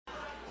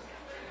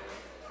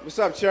What's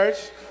up, church?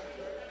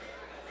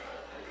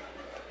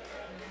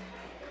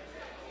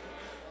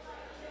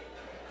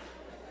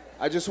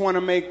 I just want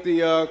to make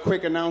the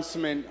quick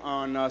announcement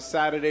on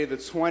Saturday the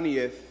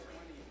 20th.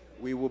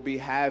 We will be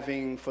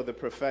having for the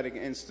Prophetic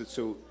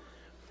Institute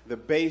the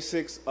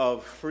basics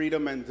of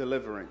freedom and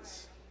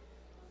deliverance.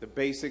 The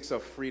basics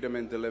of freedom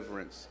and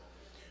deliverance.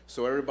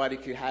 So everybody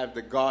can have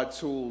the God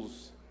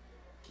tools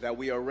that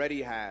we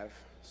already have.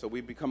 So we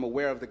become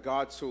aware of the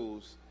God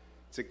tools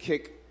to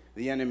kick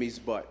the enemy's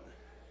butt.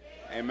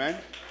 Amen?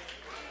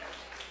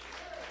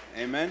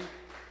 Amen?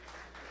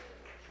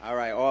 All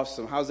right,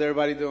 awesome. How's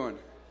everybody doing?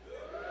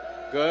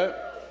 Good?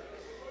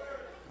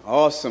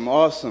 Awesome,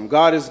 awesome.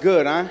 God is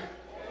good, huh?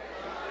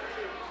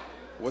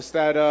 What's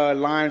that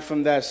line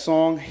from that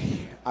song?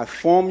 I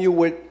form you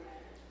with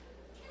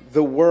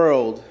the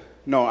world.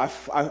 No,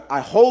 I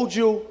hold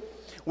you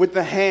with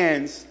the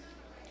hands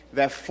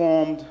that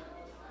formed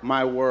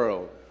my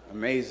world.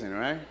 Amazing,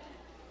 right?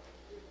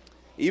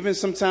 Even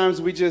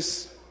sometimes we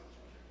just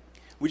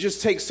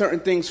take certain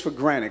things for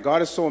granted.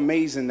 God is so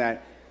amazing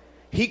that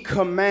He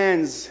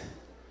commands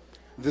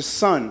the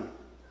sun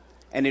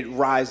and it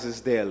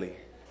rises daily.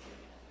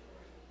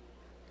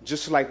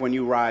 Just like when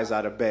you rise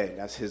out of bed,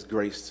 that's His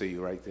grace to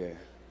you right there.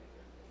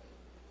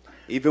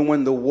 Even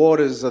when the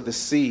waters of the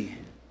sea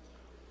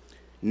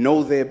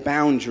know their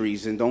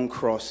boundaries and don't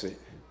cross it,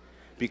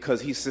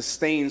 because He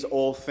sustains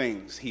all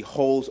things. He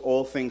holds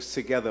all things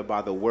together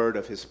by the word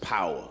of His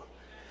power,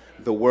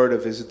 the word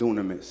of His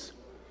dunamis.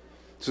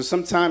 So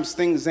sometimes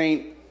things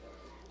ain't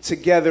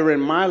together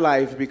in my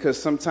life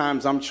because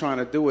sometimes I'm trying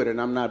to do it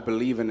and I'm not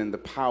believing in the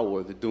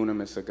power, the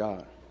dunamis of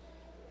God.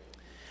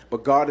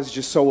 But God is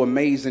just so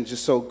amazing,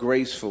 just so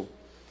graceful.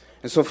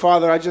 And so,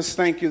 Father, I just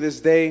thank you this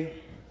day.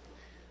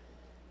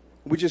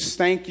 We just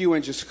thank you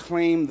and just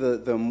claim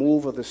the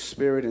move of the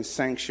Spirit in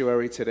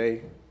sanctuary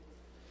today.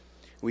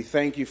 We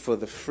thank you for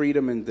the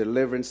freedom and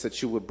deliverance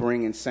that you would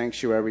bring in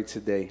sanctuary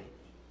today.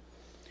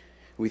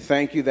 We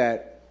thank you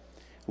that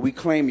we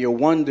claim your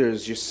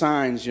wonders, your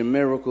signs, your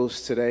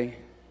miracles today.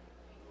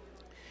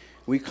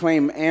 We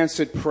claim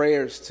answered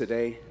prayers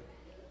today.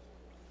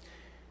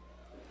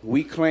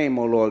 We claim,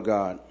 oh Lord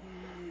God,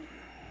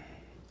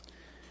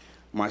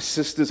 my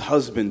sister's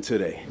husband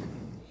today.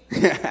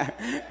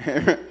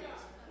 Amen.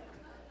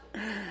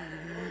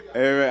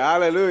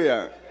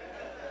 Hallelujah.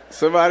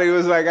 Somebody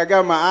was like, I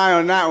got my eye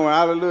on that one.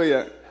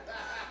 Hallelujah.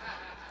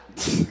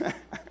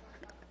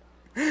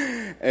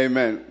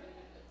 Amen.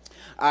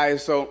 All right,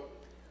 so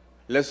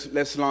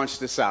let's launch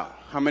this out.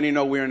 How many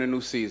know we're in a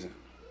new season?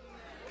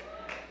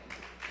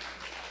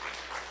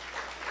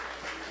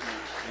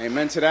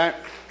 Amen to that.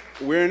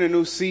 We're in a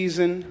new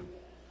season,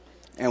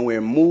 and we're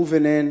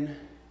moving in.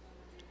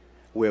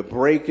 We're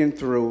breaking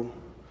through.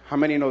 How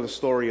many know the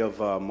story of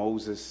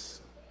Moses,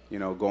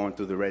 going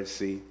through the Red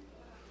Sea?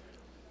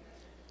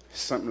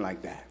 Something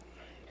like that.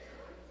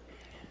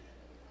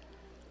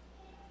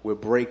 We're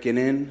breaking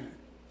in.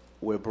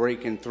 We're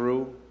breaking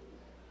through.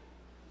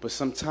 But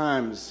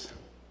sometimes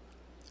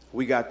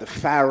we got the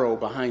Pharaoh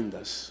behind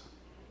us.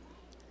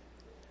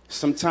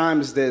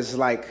 Sometimes there's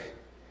like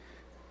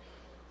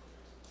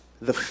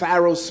the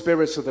Pharaoh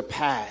spirits of the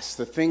past,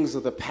 the things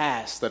of the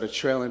past that are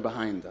trailing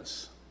behind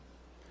us.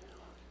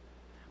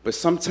 But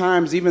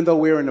sometimes, even though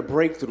we're in a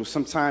breakthrough,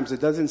 sometimes it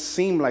doesn't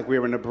seem like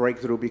we're in a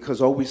breakthrough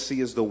because all we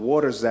see is the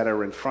waters that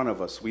are in front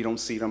of us. We don't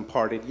see them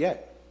parted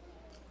yet.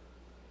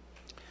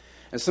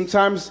 And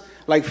sometimes,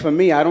 like for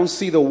me, I don't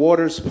see the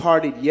waters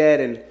parted yet,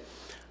 and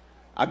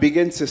I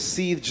begin to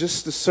see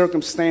just the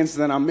circumstance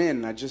that I'm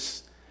in. I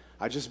just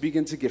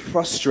begin to get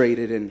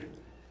frustrated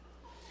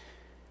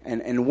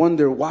and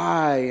wonder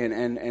why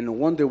and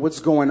wonder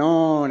what's going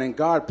on. And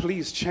God,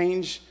 please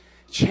change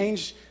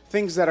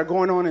things that are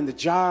going on in the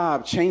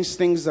job, change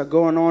things that are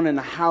going on in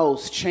the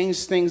house,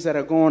 change things that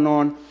are going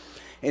on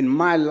in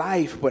my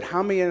life. But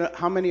how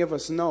many of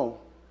us know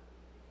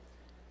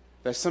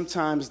that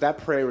sometimes that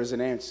prayer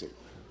isn't answered?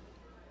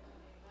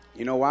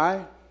 You know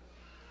why?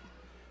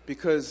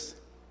 Because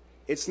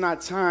it's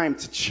not time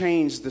to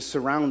change the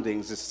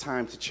surroundings, it's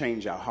time to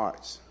change our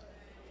hearts.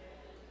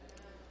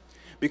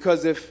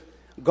 Because if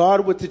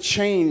God were to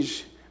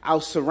change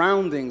our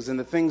surroundings and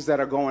the things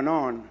that are going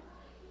on,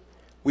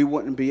 we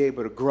wouldn't be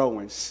able to grow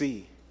and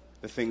see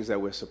the things that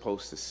we're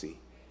supposed to see.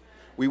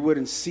 We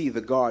wouldn't see the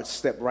God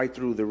step right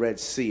through the Red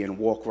Sea and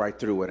walk right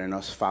through it and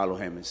us follow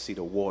Him and see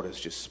the waters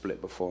just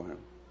split before Him.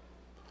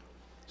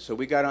 So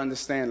we got to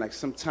understand, like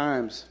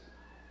sometimes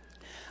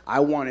I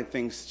wanted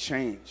things to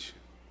change,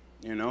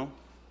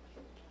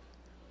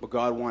 but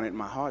God wanted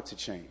my heart to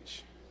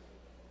change.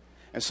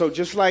 And so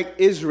just like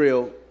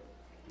Israel,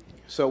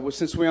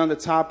 since we're on the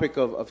topic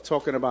of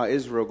talking about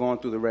Israel going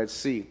through the Red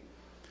Sea,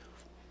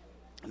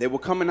 they were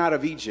coming out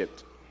of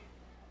Egypt.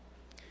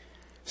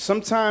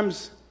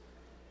 Sometimes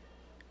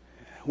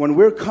when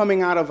we're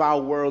coming out of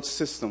our world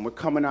system, we're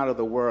coming out of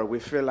the world, we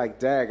feel like,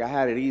 dag, I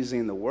had it easy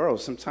in the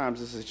world. Sometimes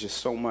this is just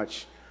so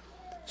much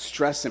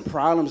stress and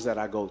problems that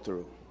I go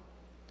through.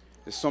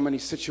 There's so many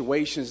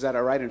situations that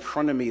are right in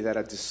front of me that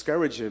are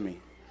discouraging me.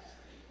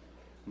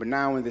 But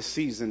now in this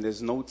season,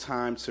 there's no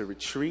time to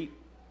retreat.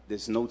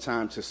 There's no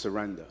time to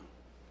surrender.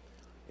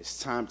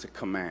 It's time to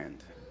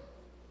command.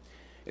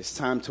 It's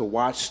time to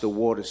watch the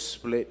waters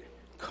split,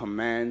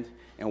 command,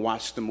 and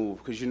watch the move.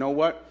 Because you know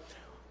what?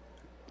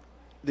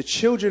 The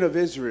children of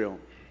Israel,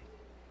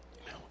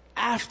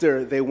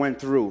 after they went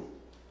through,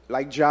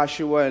 like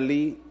Joshua and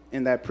Lee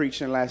in that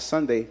preaching last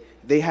Sunday,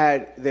 they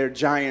had their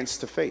giants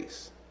to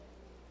face.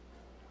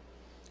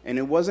 And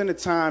it wasn't a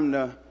time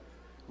to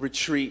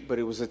retreat, but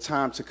it was a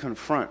time to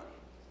confront.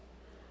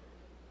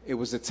 It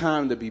was a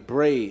time to be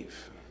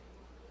brave.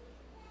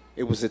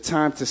 It was a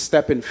time to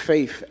step in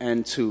faith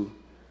and to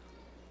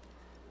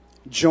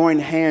join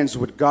hands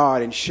with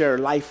God and share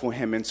life with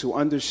him and to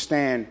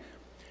understand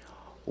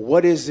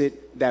what is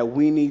it that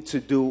we need to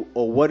do,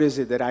 or what is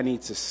it that I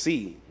need to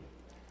see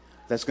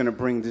that's going to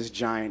bring this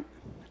giant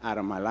out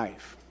of my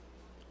life.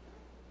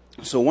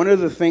 So one of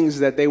the things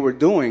that they were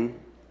doing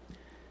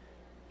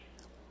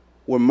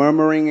were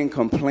murmuring and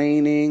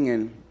complaining,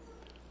 and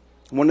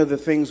one of the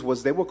things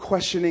was they were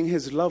questioning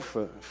his love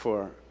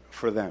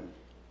for them.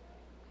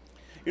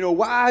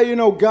 Why,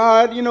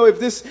 God,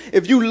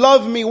 if you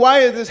love me, why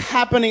is this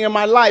happening in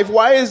my life?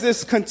 Why is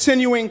this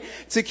continuing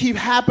to keep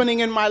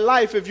happening in my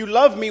life? If you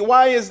love me,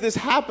 why is this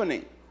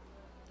happening?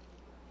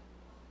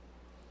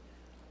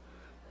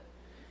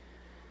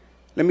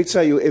 Let me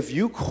tell you, if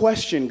you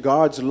question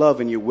God's love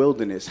in your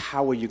wilderness,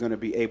 how are you going to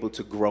be able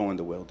to grow in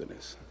the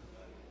wilderness?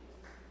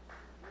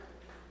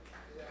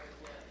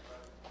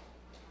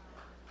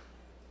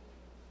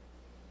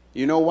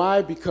 You know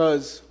why?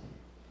 Because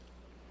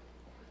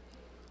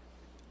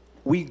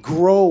we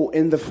grow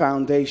in the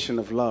foundation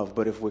of love,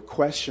 but if we're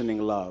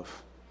questioning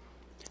love,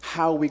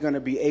 how are we going to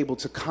be able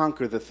to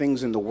conquer the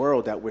things in the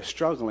world that we're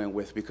struggling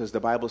with? Because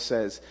the Bible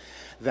says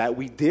that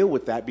we deal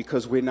with that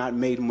because we're not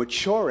made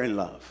mature in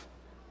love.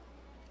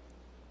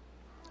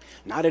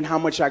 Not in how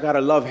much I got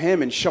to love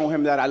him and show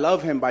him that I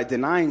love him by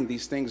denying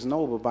these things,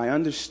 no, but by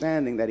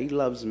understanding that he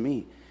loves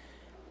me.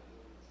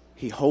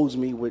 He holds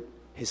me with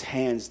his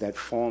hands that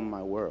form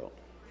my world.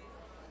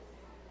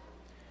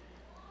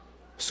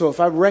 So if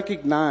I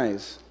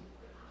recognize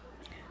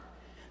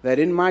that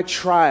in my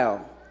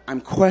trial, I'm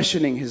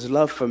questioning his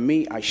love for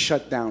me, I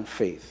shut down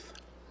faith.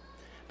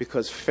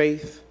 Because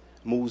faith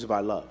moves by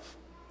love.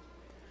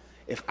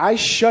 If I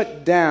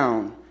shut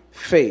down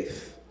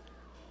faith,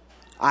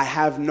 I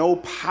have no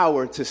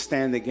power to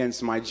stand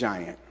against my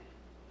giant.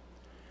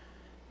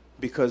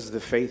 Because the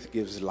faith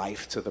gives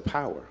life to the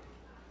power.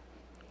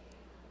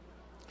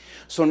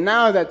 So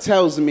now that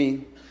tells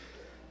me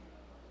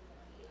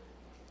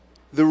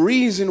the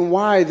reason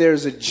why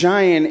there's a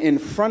giant in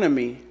front of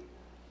me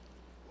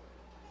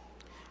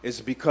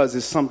is because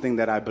it's something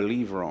that I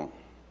believe wrong.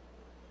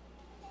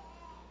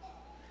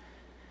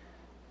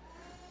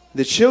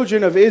 The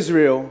children of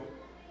Israel,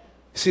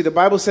 see, the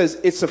Bible says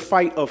it's a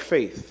fight of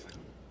faith.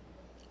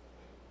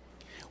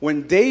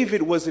 When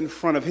David was in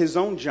front of his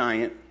own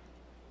giant,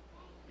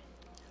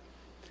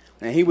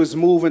 and he was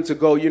moving to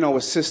go,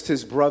 assist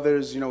his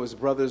brothers. His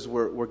brothers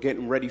were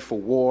getting ready for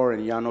war.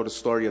 And y'all know the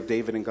story of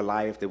David and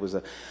Goliath. There was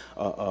an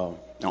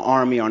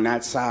army on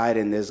that side,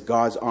 and there's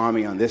God's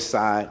army on this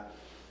side.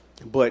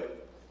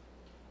 But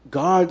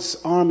God's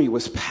army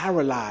was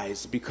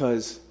paralyzed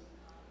because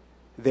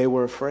they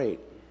were afraid.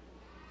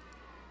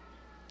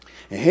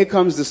 And here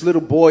comes this little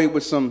boy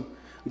with some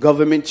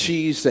government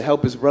cheese to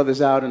help his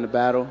brothers out in the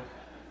battle.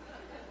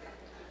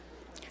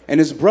 And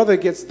his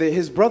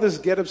brothers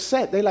get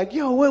upset. They're like,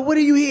 yo, what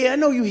are you here? I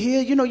know you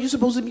here. You're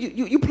supposed to be,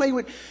 you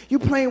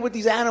playing with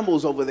these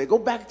animals over there. Go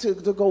back to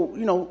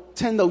go,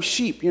 tend those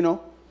sheep,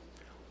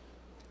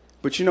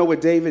 But you know what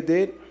David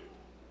did?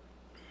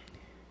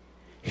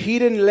 He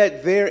didn't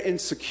let their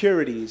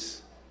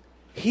insecurities,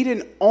 he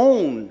didn't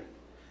own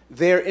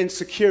their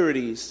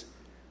insecurities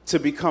to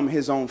become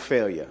his own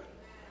failure.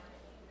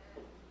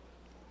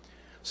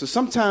 So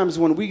sometimes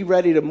when we're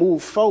ready to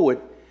move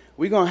forward,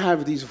 we're going to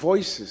have these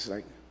voices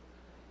like,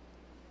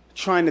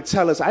 trying to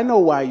tell us, I know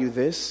why you're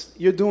this.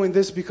 You're doing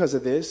this because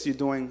of this. You're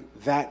doing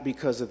that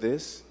because of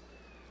this.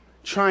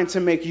 Trying to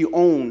make you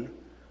own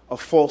a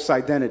false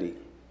identity.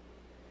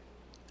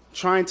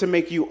 Trying to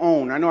make you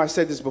own. I know I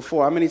said this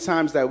before. How many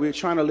times that we're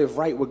trying to live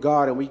right with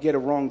God and we get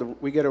around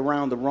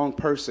the wrong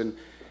person.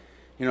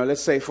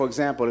 Let's say, for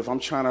example, if I'm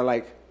trying to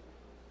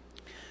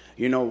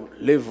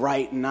live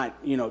right and not,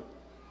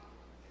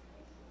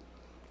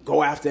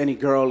 go after any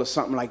girl or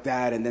something like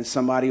that, and then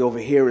somebody over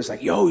here is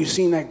like, yo, you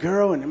seen that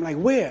girl? And I'm like,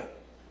 where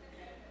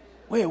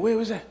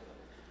was that?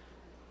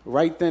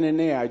 Right then and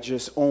there, I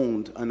just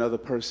owned another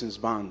person's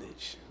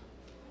bondage.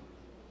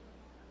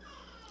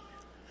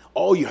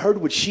 Oh, you heard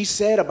what she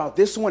said about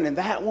this one and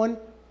that one?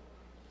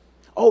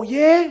 Oh,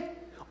 yeah?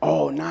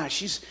 Oh, nah,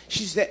 she's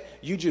that.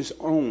 You just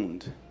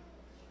owned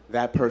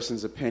that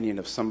person's opinion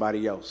of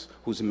somebody else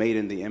who's made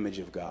in the image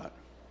of God.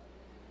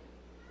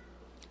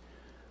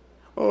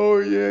 Oh,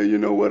 yeah, you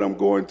know what? I'm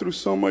going through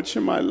so much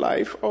in my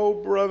life. Oh,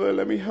 brother,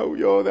 let me help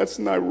you. Oh, that's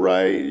not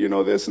right.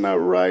 That's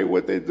not right.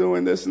 What they're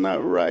doing, that's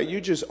not right.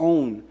 You just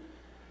own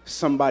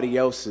somebody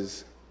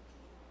else's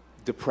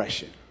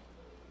depression.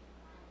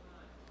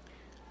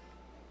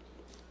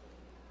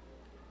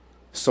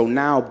 So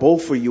now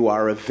both of you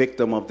are a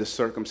victim of the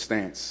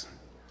circumstance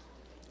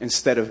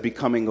instead of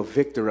becoming a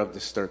victor of the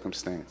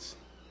circumstance,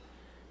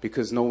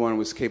 because no one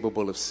was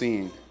capable of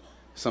seeing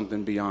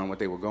something beyond what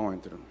they were going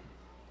through.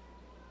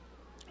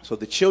 So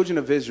the children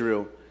of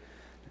Israel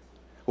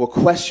were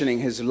questioning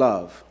his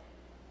love.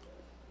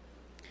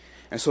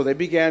 And so they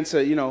began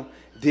to,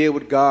 deal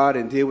with God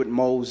and deal with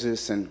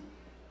Moses, and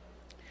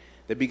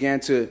they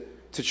began to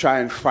try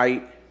and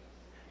fight,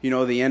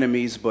 the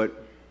enemies, but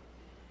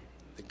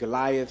the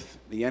Goliath,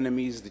 the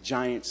enemies, the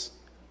giants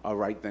are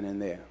right then and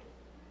there.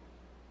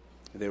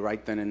 They're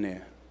right then and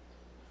there.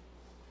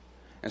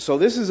 And so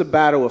this is a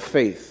battle of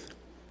faith.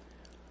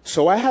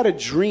 So I had a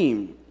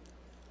dream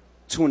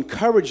to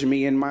encourage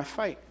me in my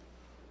fight.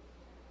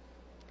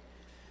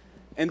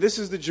 And this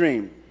is the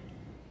dream.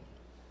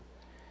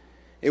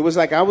 It was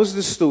like I was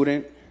the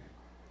student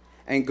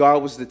and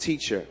God was the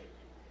teacher.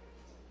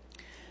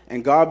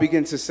 And God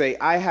began to say,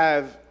 I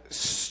have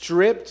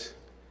stripped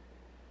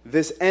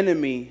this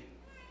enemy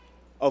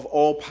of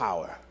all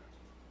power.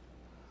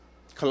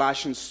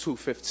 Colossians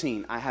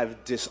 2:15, I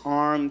have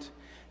disarmed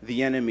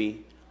the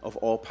enemy of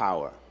all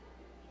power.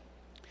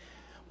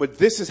 But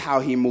this is how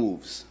he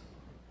moves.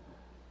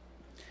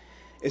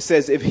 It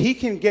says, if he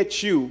can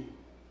get you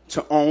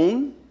to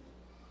own,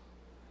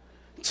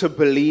 to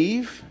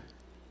believe,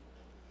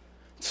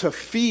 to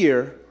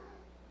fear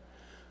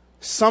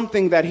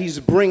something that he's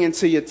bringing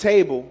to your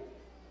table,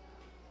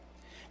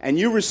 and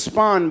you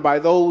respond by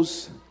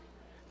those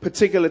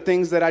particular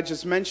things that I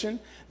just mentioned,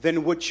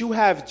 then what you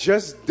have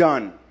just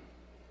done,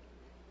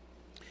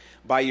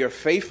 by your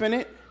faith in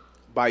it,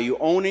 by you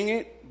owning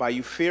it, by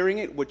you fearing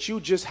it, what you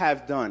just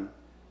have done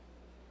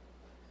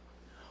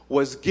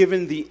was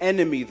given the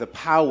enemy the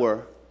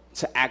power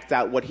to act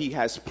out what he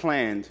has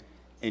planned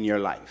in your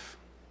life.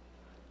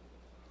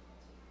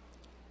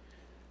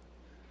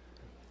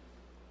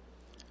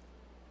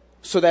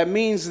 So that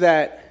means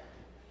that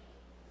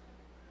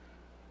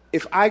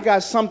if I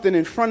got something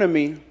in front of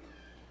me,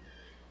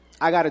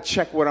 I got to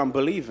check what I'm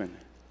believing.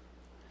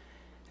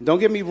 Don't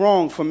get me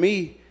wrong, for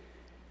me,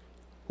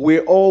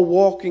 we're all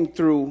walking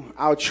through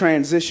our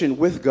transition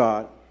with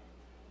God.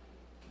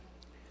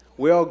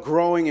 We're all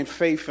growing in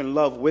faith and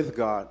love with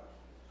God.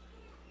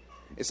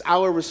 It's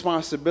our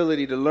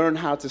responsibility to learn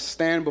how to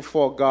stand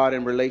before God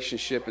in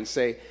relationship and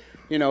say,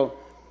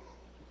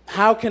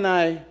 how can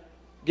I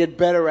get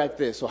better at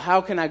this? Or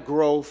how can I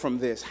grow from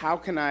this? How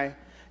can I,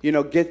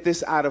 get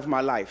this out of my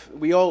life?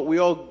 We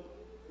all,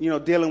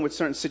 dealing with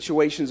certain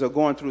situations or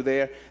going through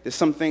there. There's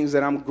some things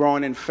that I'm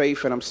growing in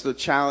faith and I'm still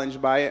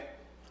challenged by it.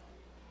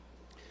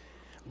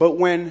 But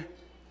when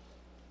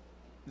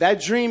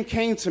that dream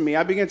came to me,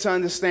 I began to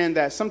understand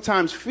that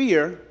sometimes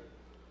fear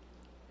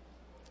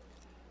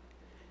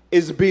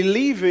is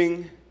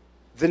believing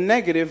the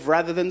negative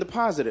rather than the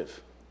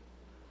positive.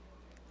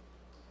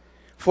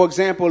 For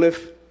example,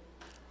 if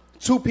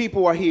two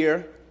people are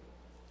here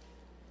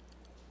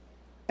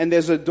and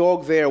there's a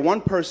dog there,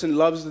 one person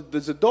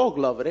there's a dog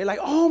lover. They're like,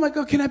 oh my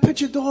God, can I pet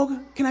your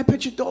dog? Can I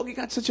pet your dog? You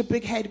got such a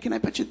big head. Can I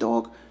pet your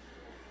dog?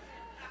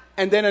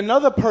 And then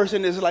another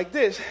person is like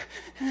this.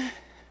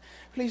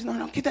 Please,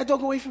 no, get that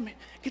dog away from me.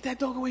 Get that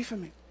dog away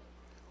from me.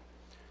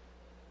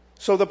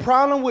 So the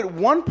problem with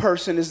one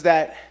person is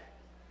that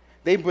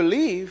they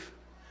believe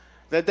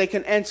that they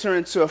can enter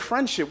into a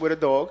friendship with a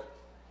dog.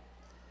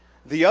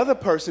 The other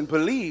person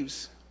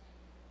believes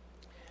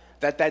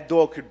that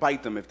dog could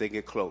bite them if they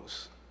get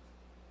close.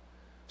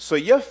 So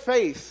your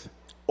faith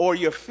or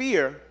your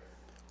fear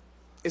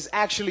is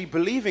actually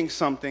believing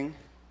something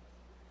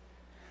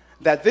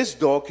that this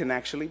dog can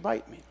actually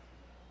bite me.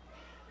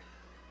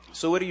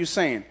 So what are you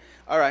saying?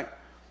 All right,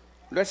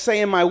 let's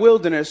say in my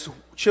wilderness,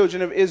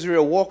 children of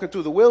Israel walking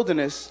through the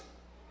wilderness,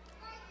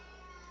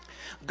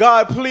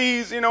 God,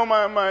 please,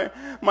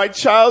 my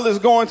child is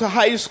going to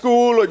high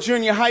school or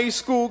junior high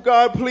school.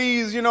 God,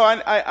 please,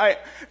 I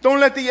don't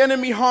let the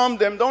enemy harm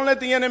them. Don't let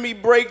the enemy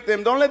break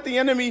them. Don't let the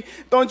enemy,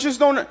 don't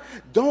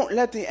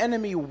let the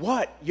enemy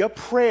what? Your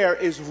prayer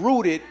is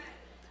rooted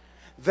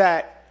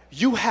that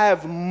you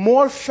have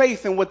more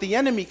faith in what the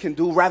enemy can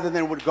do rather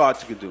than what God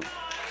can do.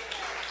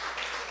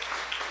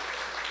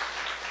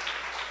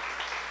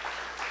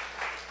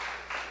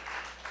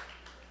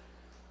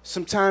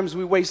 Sometimes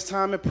we waste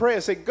time in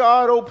prayer. Say,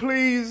 God, oh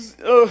please,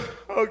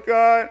 oh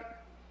God.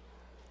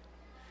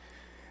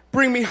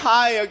 Bring me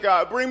higher,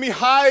 God. Bring me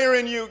higher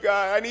in you,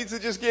 God. I need to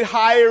just get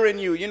higher in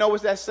you. You know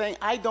what that's saying?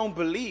 I don't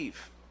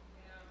believe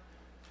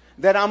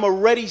that I'm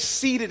already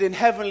seated in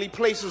heavenly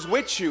places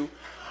with you,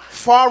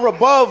 far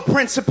above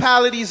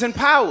principalities and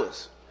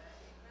powers.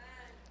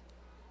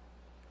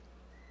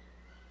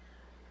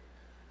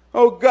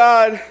 Oh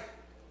God,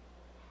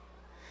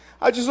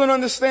 I just don't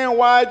understand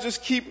why I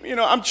just keep,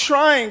 I'm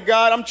trying,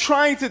 God. I'm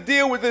trying to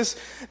deal with this,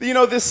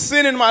 this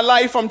sin in my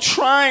life. I'm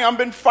trying. I've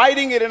been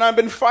fighting it and I've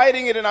been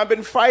fighting it and I've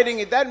been fighting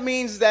it. That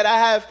means that I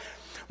have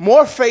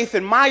more faith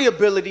in my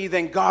ability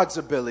than God's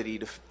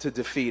ability to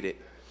defeat it.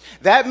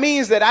 That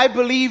means that I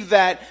believe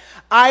that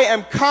I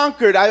am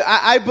conquered.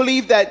 I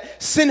believe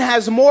that sin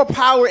has more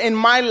power in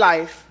my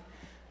life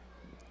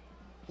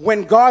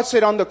when God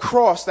said on the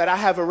cross that I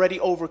have already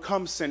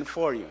overcome sin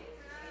for you.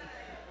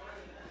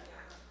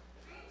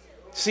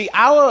 See,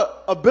 our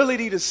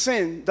ability to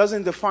sin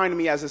doesn't define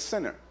me as a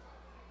sinner.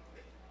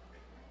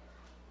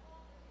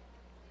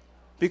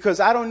 Because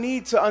I don't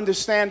need to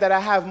understand that I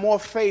have more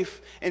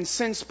faith in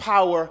sin's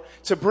power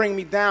to bring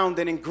me down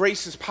than in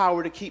grace's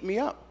power to keep me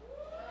up.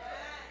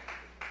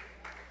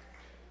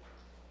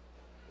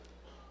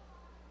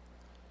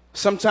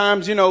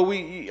 Sometimes,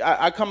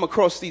 I come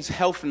across these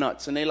health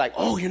nuts and they're like,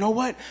 oh, you know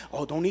what?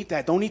 Oh, don't eat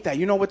that. Don't eat that.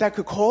 You know what that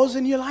could cause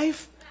in your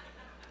life?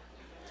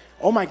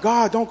 Oh my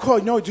God, don't call.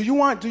 No, do you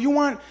want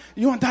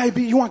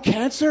diabetes? You want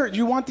cancer? Do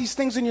you want these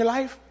things in your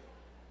life?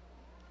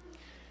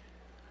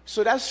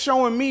 So that's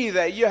showing me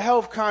that you're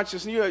health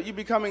conscious and you're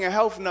becoming a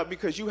health nut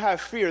because you have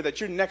fear that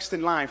you're next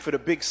in line for the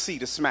big C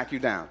to smack you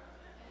down.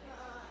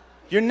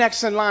 You're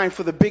next in line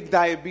for the big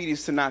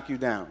diabetes to knock you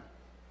down.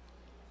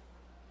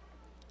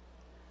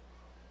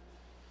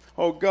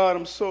 Oh God,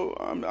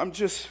 I'm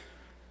just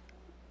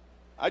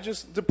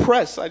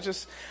depressed.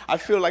 I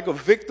feel like a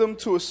victim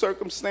to a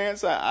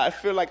circumstance. I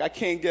feel like I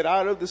can't get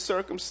out of the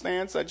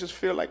circumstance. I just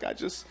feel like I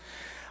just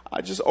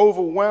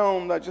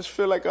overwhelmed. I just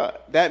feel like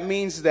that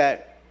means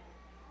that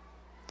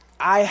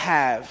I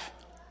have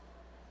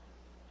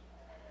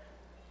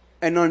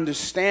an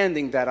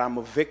understanding that I'm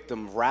a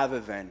victim rather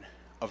than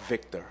a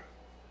victor.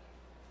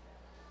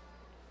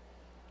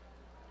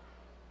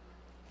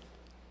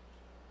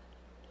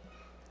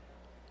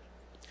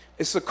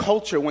 It's a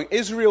culture. When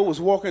Israel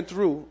was walking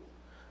through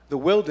the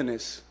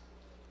wilderness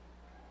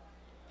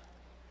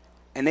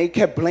and they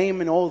kept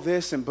blaming all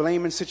this and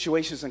blaming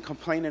situations and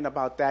complaining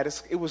about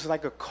that, it was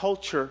like a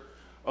culture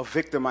of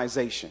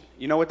victimization.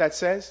 You know what that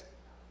says?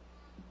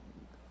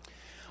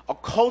 A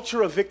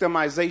culture of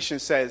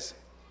victimization says,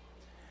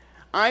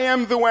 I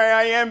am the way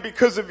I am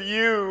because of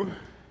you.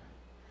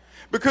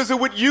 Because of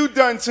what you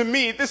done to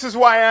me. This is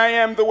why I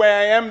am the way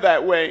I am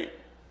that way.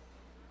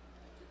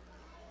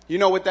 You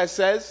know what that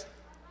says?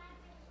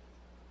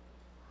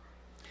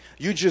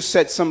 You just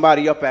set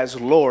somebody up as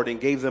Lord and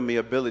gave them the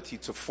ability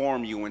to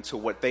form you into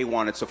what they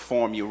wanted to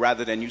form you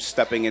rather than you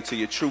stepping into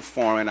your true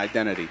form and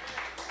identity.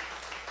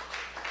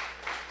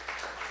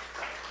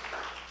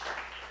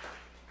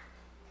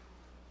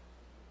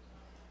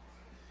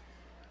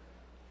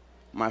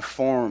 My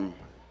form,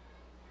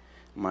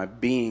 my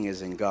being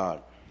is in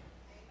God.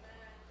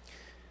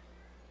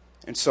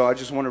 And so I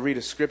just want to read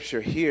a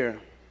scripture here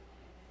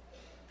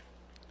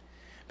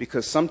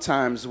because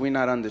sometimes we're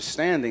not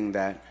understanding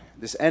that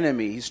this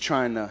enemy, he's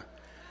trying to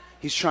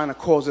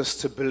cause us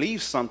to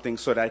believe something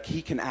so that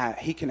he can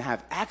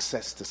have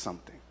access to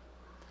something.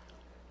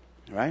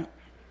 Right?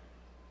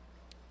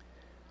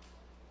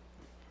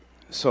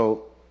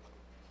 So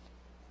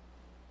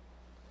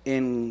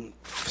in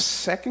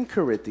 2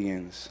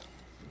 Corinthians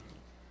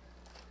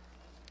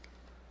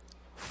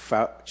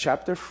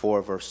chapter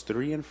 4, verse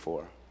 3 and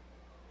 4,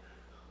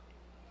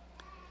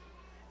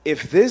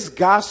 if this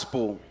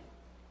gospel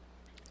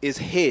is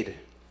hid,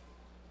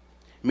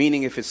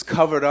 meaning if it's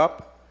covered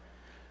up,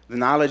 the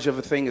knowledge of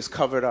a thing is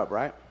covered up,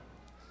 right?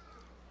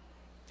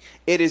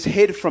 It is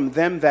hid from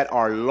them that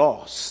are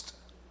lost.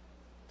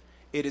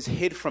 It is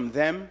hid from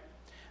them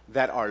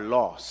that are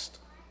lost.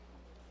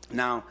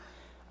 Now,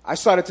 I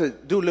started to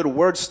do little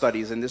word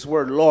studies, and this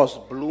word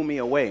lost blew me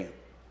away,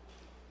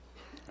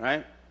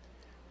 right?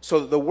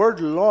 So the word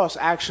lost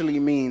actually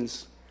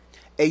means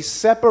a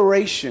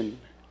separation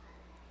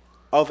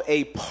of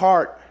a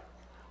part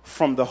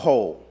from the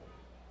whole.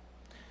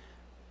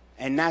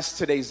 And that's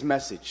today's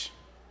message.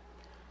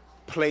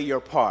 Play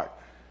your part.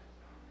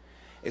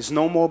 It's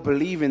no more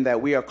believing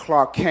that we are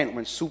Clark Kent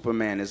when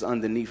Superman is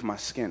underneath my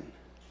skin.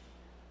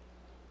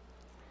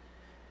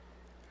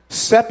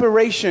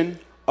 Separation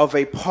of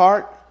a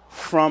part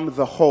from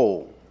the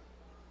whole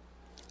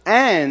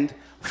and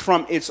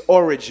from its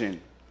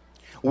origin,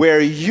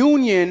 where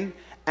union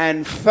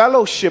and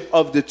fellowship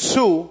of the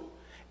two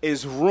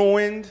is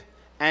ruined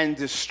and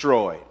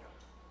destroyed.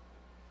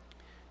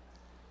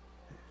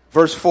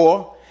 Verse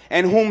 4,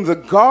 and whom the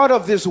God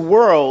of this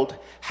world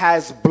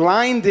has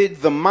blinded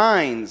the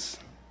minds.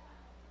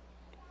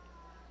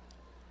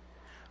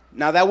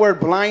 Now that word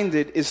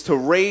blinded is to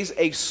raise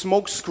a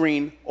smoke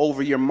screen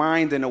over your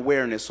mind and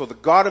awareness. So the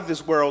God of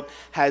this world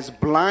has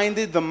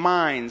blinded the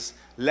minds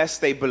lest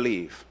they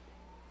believe.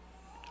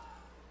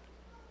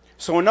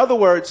 So in other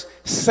words,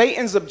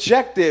 Satan's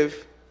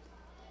objective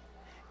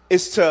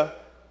is to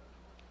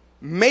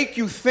make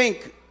you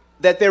think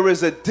that there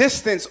is a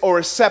distance or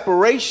a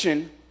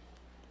separation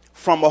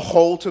from a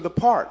whole to the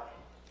part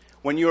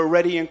when you're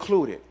already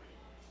included.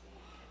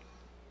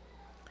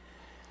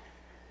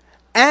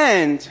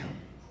 And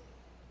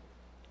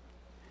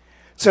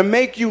to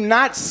make you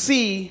not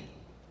see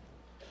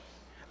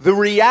the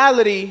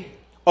reality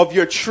of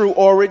your true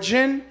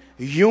origin,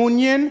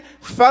 union,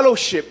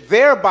 fellowship.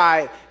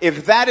 Thereby,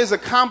 if that is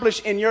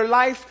accomplished in your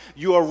life,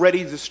 you are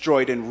already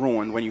destroyed and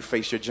ruined when you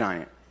face your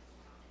giant.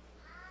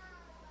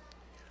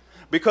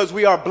 Because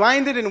we are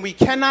blinded and we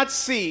cannot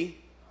see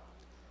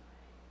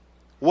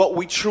what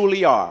we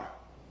truly are.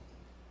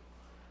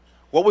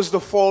 What was the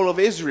fall of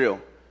Israel?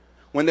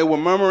 When they were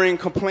murmuring,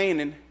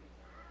 complaining,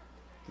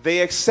 they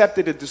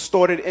accepted a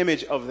distorted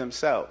image of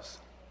themselves.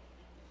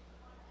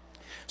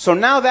 So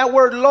now that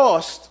word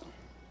lost,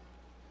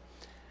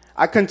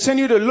 I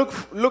continue to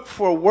look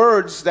for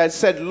words that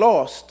said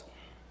lost.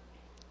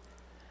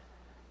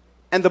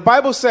 And the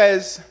Bible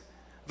says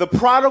the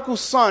prodigal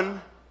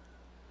son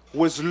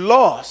was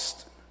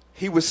lost.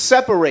 He was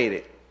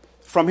separated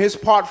from his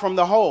part from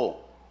the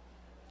whole.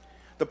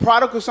 The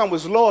prodigal son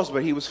was lost,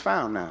 but he was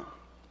found now.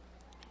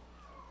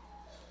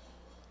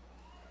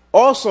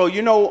 Also,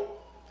 you know,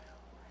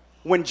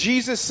 when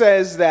Jesus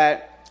says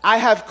that I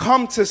have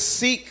come to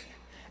seek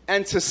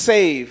and to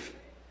save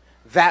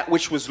that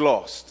which was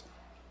lost.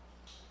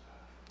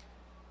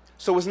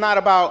 So it's not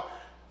about,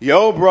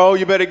 yo, bro,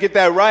 you better get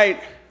that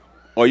right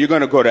or you're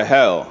going to go to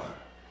hell.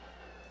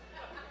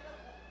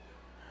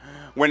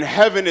 When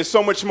heaven is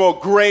so much more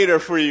greater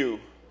for you.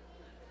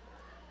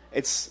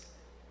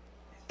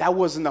 That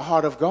wasn't the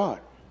heart of God.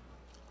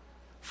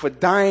 For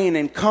dying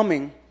and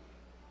coming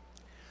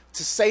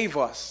to save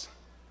us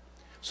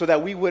so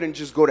that we wouldn't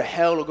just go to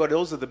hell or go to,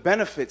 those are the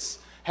benefits.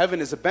 Heaven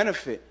is a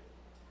benefit.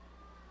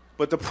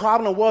 But the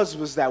problem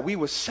was that we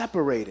were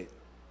separated.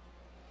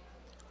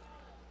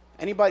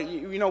 Anybody,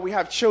 you know, we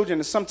have children,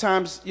 and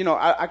sometimes, you know,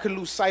 I could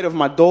lose sight of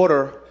my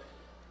daughter,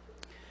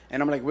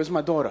 and I'm like, where's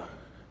my daughter?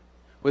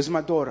 Where's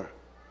my daughter?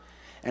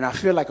 And I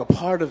feel like a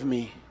part of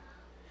me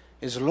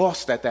is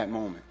lost at that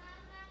moment.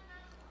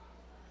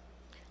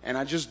 And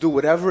I just do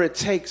whatever it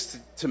takes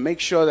to make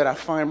sure that I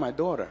find my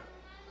daughter.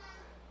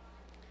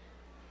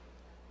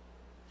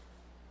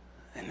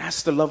 And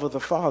that's the love of the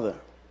Father.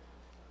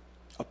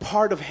 A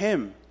part of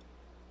him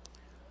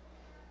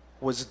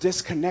was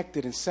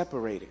disconnected and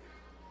separated.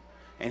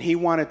 And he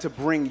wanted to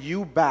bring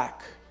you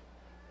back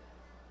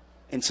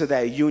into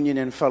that union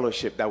and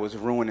fellowship that was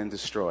ruined and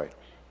destroyed.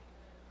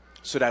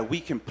 So that we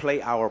can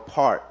play our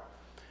part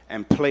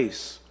and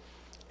place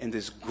in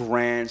this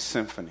grand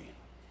symphony.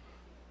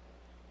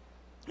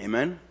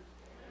 Amen?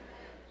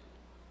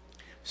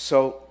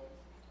 So,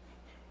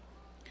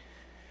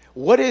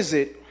 what is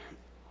it?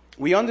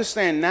 We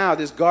understand now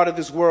this God of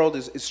this world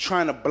is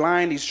trying to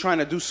blind. He's trying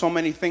to do so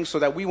many things so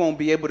that we won't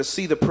be able to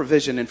see the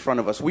provision in front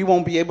of us. We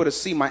won't be able to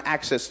see my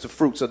access to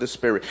fruits of the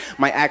Spirit,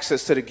 my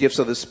access to the gifts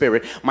of the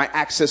Spirit, my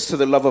access to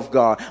the love of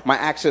God, my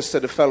access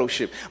to the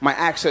fellowship, my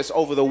access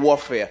over the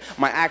warfare,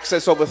 my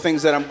access over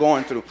things that I'm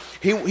going through.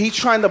 He's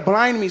trying to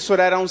blind me so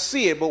that I don't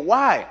see it. But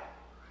why?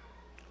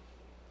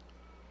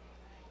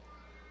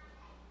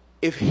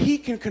 If he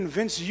can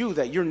convince you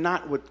that you're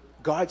not what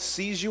God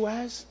sees you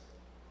as,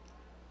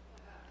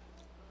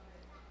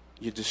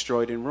 you're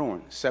destroyed and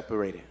ruined,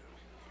 separated.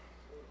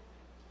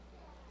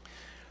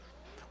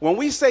 When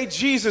we say,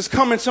 Jesus,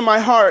 come into my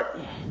heart,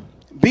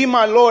 be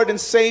my Lord and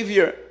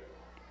Savior,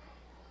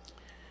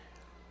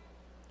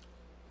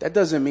 that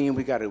doesn't mean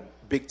we got a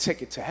big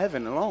ticket to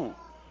heaven alone.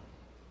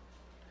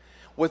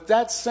 What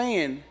that's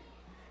saying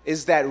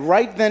is that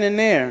right then and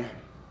there,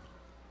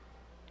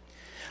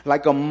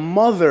 like a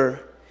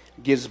mother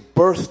gives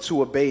birth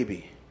to a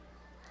baby,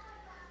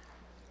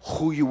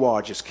 who you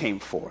are just came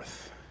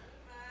forth.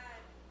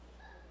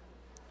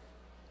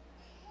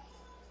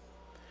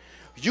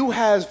 You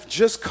have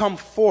just come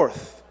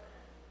forth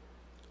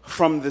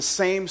from the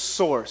same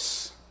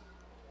source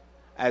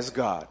as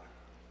God.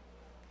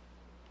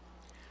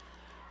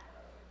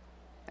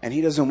 And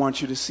he doesn't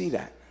want you to see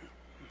that.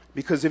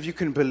 Because if you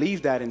can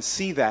believe that and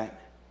see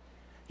that,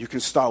 you can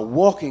start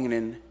walking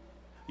in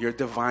your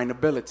divine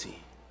ability.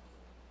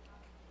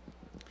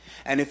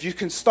 And if you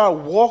can start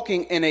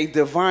walking in a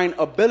divine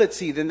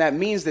ability, then that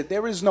means that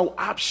there is no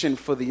option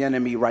for the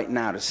enemy right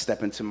now to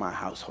step into my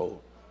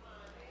household.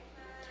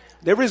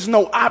 There is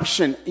no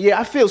option. Yeah,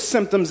 I feel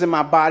symptoms in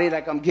my body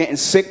like I'm getting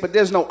sick, but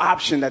there's no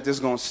option that this is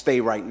going to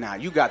stay right now.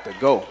 You got to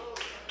go.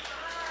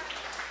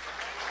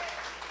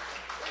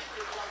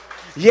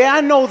 Yeah,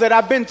 I know that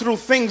I've been through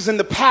things in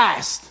the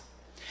past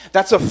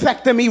that's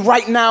affecting me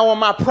right now on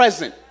my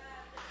present.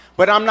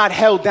 But I'm not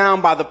held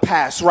down by the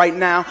past. Right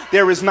now,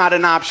 there is not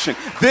an option.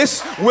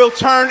 This will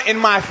turn in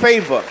my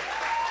favor.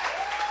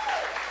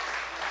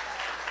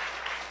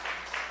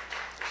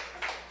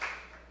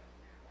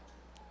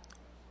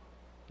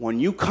 When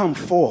you come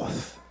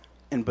forth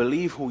and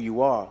believe who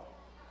you are,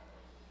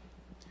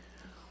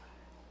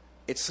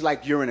 it's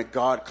like you're in a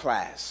God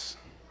class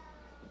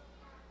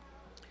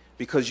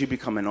because you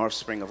become an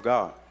offspring of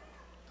God.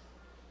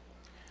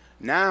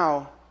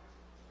 Now,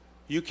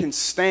 you can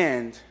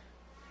stand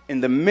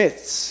in the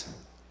midst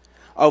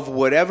of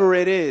whatever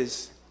it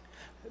is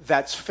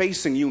that's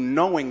facing you,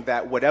 knowing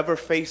that whatever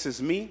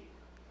faces me,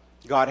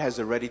 God has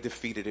already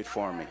defeated it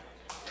for me.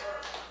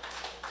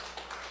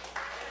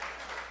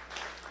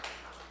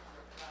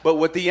 But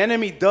what the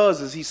enemy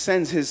does is he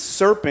sends his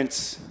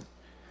serpents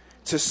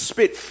to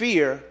spit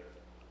fear,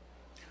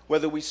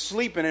 whether we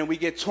sleeping and we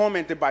get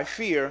tormented by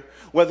fear,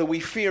 whether we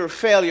fear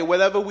failure,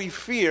 whatever we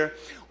fear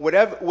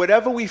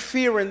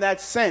in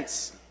that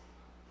sense,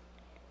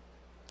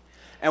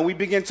 and we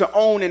begin to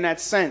own in that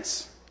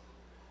sense,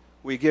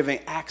 we're giving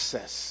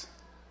access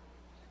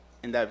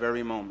in that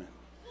very moment.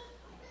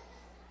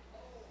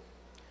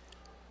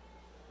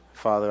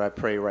 Father, I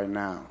pray right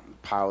now,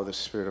 the power of the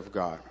Spirit of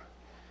God,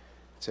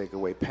 take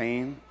away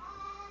pain,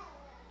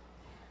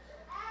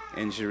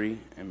 injury,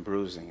 and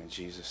bruising in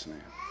Jesus'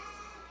 name.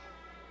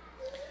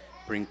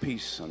 Bring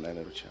peace on that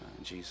little child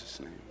in Jesus'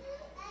 name.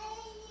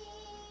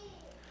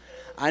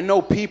 I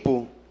know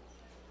people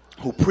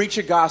who preach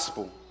a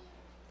gospel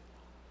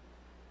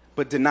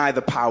but deny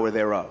the power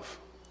thereof.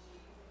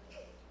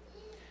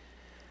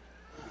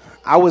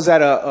 I was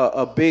at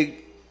a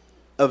big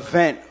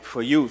event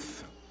for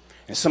youth,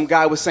 and some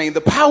guy was saying,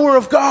 the power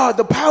of God,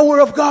 the power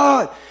of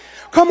God.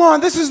 Come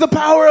on, this is the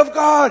power of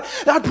God.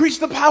 I preach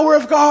the power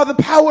of God, the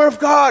power of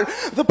God,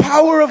 the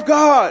power of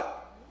God.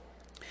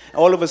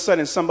 All of a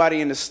sudden,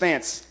 somebody in the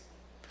stands,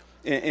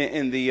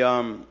 in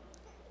the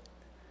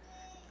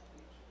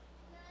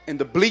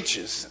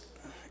bleachers,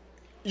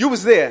 you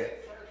was there.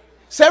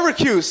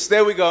 Syracuse,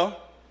 there we go.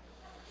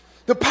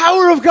 The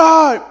power of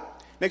God.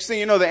 Next thing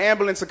you know, the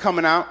ambulance are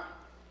coming out.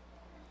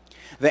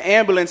 The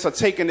ambulance are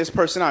taking this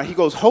person out. He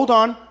goes, hold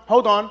on.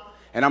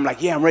 And I'm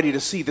like, yeah, I'm ready to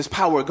see this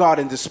power of God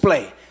in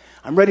display.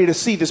 I'm ready to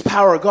see this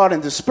power of God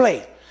in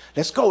display.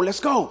 Let's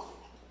go.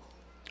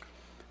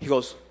 He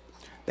goes,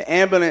 the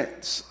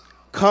ambulance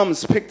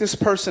comes, pick this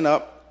person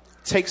up,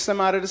 takes them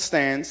out of the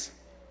stands,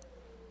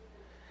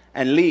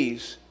 and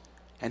leaves.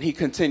 And he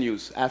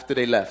continues after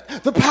they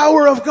left. The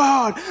power of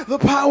God, the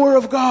power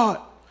of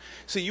God.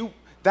 See,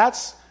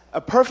 that's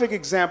a perfect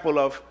example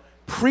of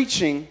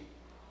preaching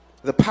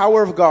the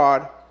power of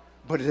God,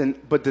 but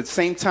at the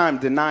same time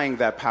denying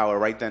that power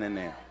right then and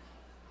there.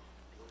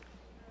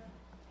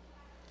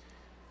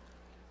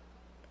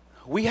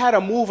 We had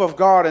a move of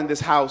God in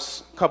this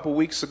house a couple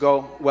weeks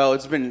ago. Well,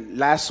 it's been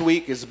last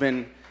week.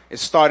 It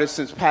started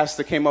since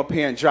Pastor came up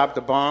here and dropped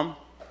the bomb.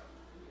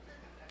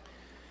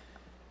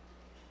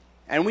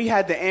 And we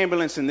had the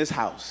ambulance in this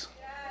house.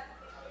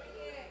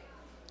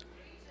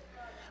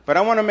 But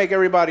I want to make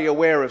everybody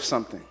aware of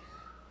something.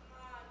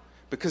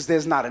 Because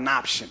there's not an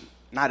option,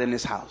 not in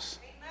this house.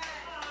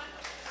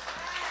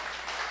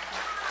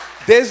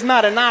 There's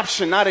not an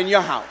option, not in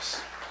your house.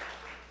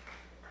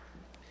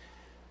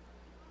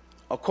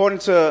 According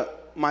to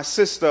my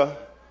sister,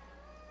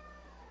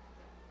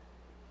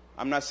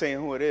 I'm not saying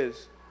who it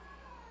is,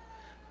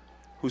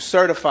 who's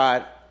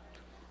certified,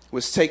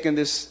 was taking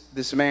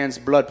this man's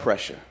blood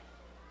pressure.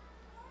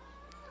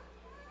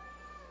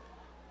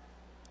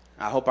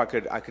 I hope I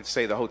could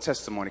say the whole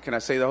testimony. Can I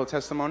say the whole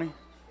testimony?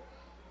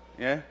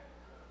 Yeah?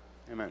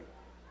 Amen.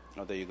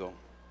 Oh, there you go.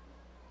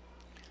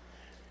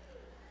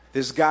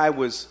 This guy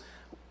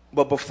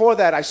but before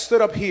that, I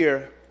stood up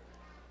here.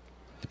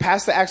 The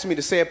pastor asked me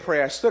to say a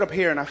prayer. I stood up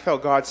here and I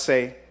felt God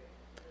say,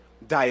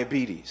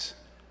 diabetes.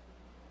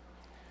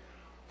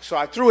 So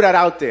I threw that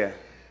out there. I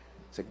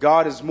said,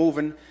 God is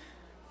moving,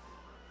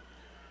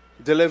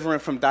 delivering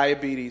from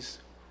diabetes.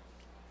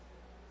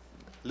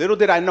 Little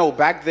did I know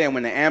back then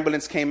when the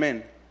ambulance came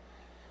in,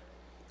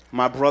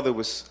 my brother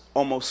was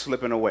almost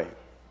slipping away.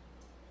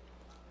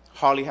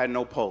 Hardly had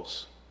no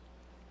pulse.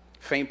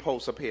 Faint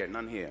pulse up here,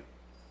 none here.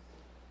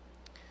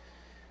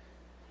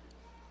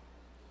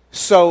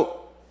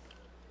 So,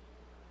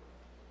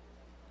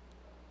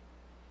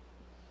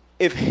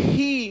 if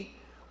he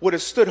would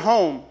have stood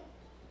home,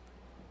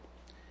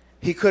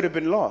 he could have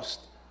been lost.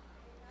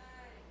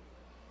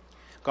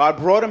 God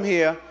brought him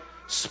here,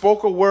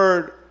 spoke a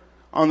word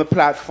on the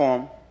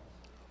platform,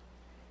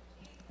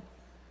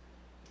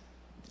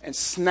 and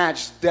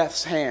snatched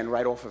death's hand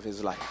right off of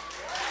his life.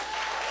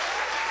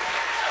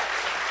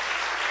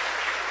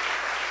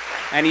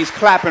 And he's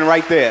clapping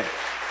right there.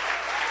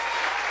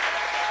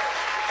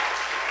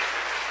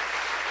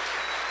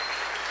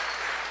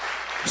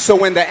 So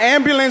when the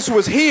ambulance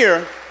was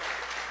here,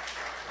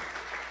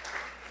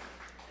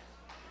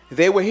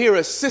 they were here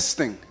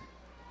assisting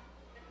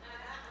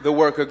the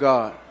work of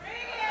God.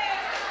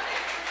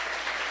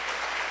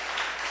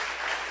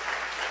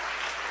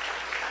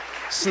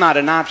 It's not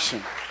an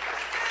option.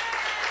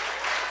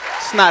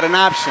 It's not an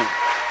option.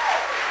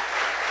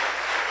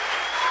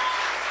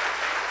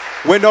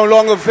 We're no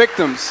longer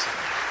victims.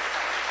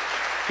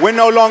 We're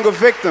no longer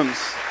victims.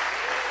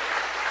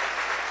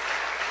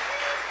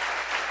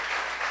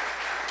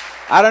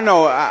 I don't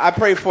know. I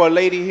prayed for a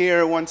lady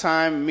here one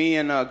time, me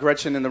and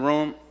Gretchen in the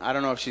room. I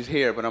don't know if she's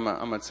here, but I'm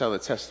going to tell the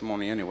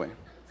testimony anyway.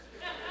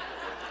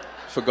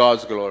 For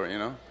God's glory, you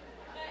know.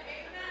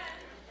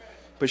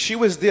 But she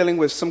was dealing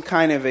with some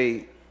kind of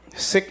a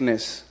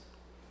sickness,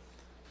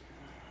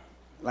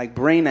 like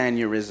brain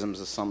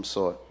aneurysms of some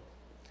sort.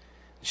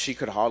 She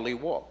could hardly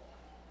walk.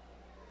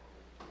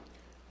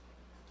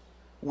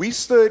 We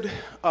stood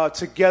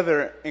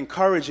together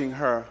encouraging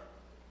her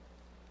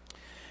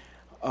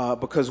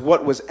because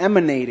what was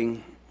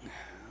emanating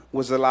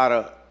was a lot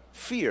of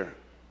fear.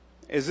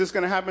 Is this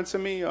going to happen to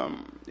me?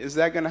 Is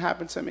that going to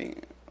happen to me?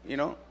 You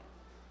know?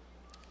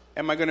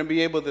 Am I going to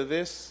be able to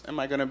this? Am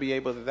I going to be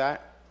able to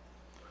that?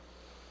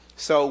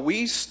 So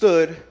we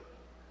stood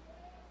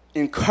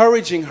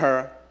encouraging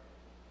her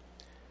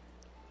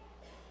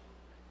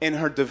in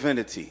her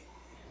divinity.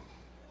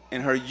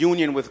 in her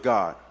union with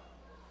God.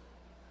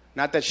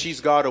 Not that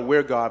she's God or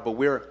we're God, but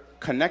we're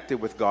connected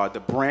with God. The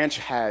branch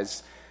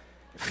has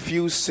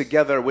fused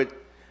together with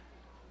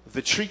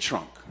the tree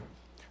trunk.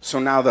 So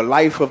now the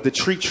life of the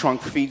tree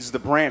trunk feeds the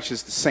branch.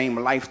 Is the same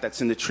life that's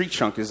in the tree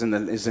trunk is in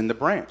the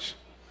branch.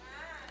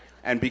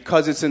 And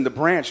because it's in the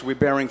branch, we're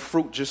bearing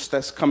fruit just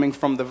that's coming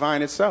from the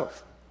vine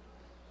itself.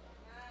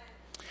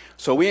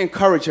 So we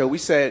encourage her. We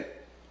said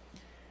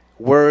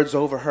words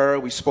over her.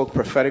 We spoke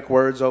prophetic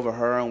words over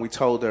her, and we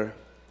told her,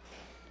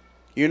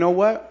 you know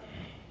what?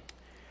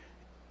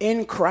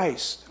 In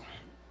Christ,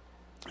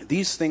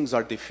 these things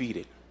are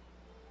defeated.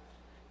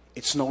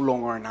 It's no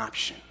longer an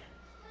option.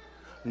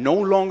 No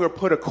longer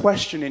put a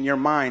question in your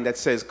mind that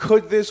says,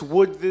 could this,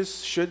 would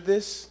this, should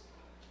this?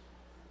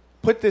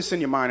 Put this in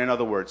your mind. In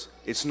other words,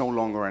 it's no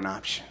longer an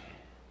option.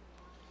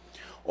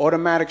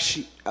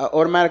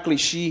 Automatically,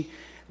 she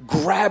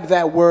grabbed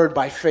that word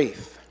by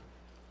faith.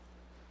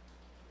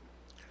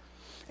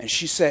 And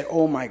she said,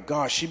 oh my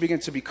gosh, she began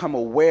to become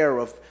aware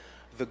of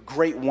the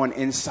great one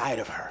inside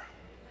of her.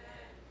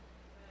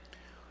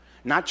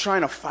 Not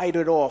trying to fight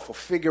it off or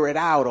figure it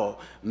out or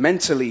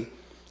mentally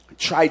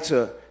try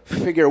to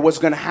figure what's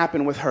going to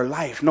happen with her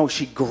life. No,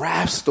 she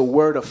grasped the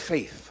word of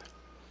faith.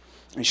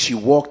 And she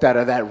walked out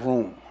of that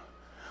room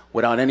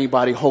without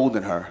anybody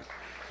holding her.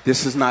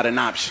 This is not an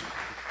option.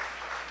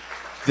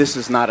 This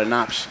is not an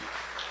option.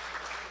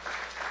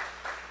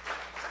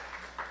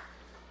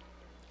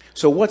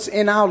 So what's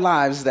in our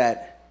lives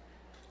that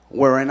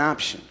were an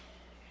option?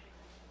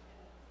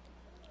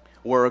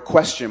 Were a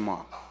question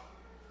mark?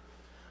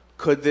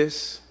 Could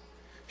this?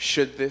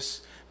 Should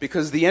this?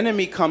 Because the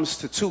enemy comes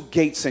to two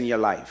gates in your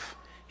life.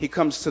 He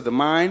comes to the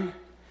mind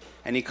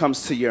and he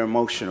comes to your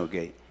emotional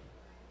gate.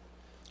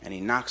 And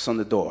he knocks on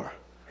the door.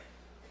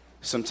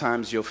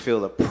 Sometimes you'll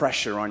feel a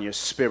pressure on your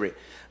spirit,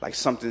 like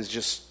something's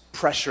just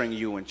pressuring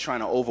you and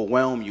trying to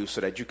overwhelm you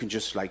so that you can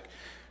just like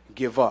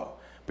give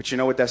up. But you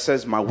know what that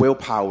says? My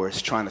willpower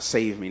is trying to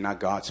save me, not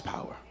God's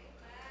power.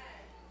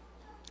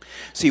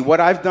 See, what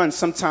I've done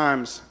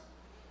sometimes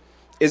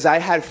is I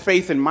had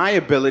faith in my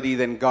ability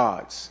than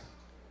God's.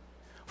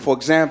 For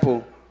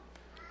example,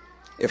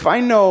 if I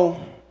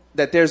know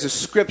that there's a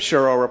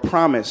scripture or a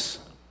promise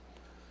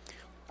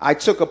I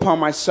took upon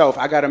myself,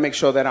 I got to make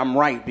sure that I'm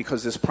right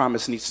because this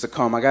promise needs to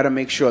come. I got to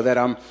make sure that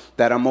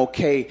I'm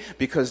okay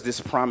because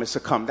this promise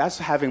will come. That's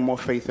having more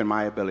faith in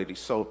my ability.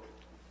 So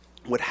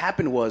what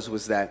happened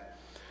was that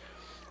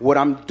what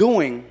I'm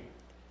doing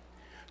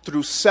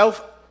through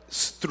self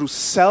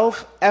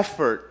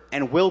effort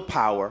and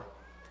willpower,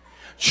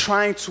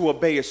 trying to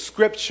obey a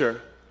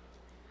scripture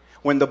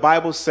when the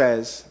Bible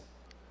says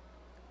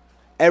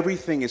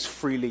everything is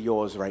freely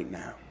yours right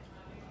now.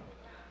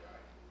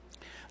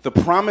 The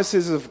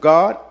promises of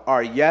God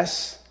are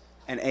yes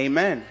and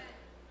amen.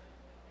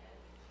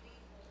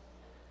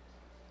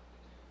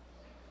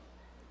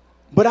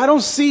 But I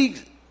don't see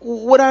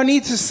what I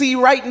need to see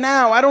right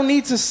now. I don't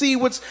need to see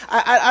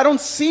I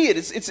don't see it.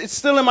 It's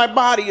still in my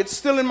body. It's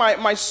still in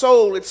my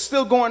soul. It's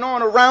still going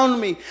on around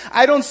me.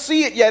 I don't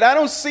see it yet. I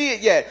don't see it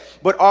yet.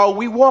 But are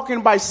we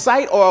walking by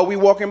sight or are we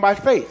walking by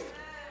faith?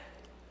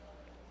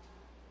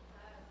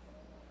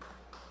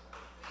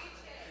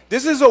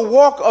 This is a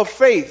walk of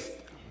faith.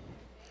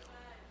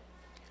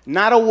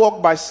 Not a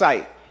walk by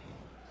sight.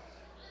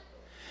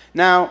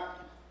 Now,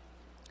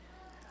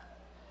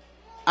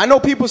 I know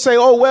people say,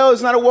 oh, well,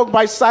 it's not a walk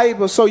by sight,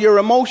 but so your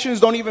emotions,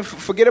 don't even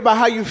forget about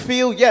how you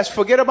feel. Yes,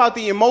 forget about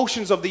the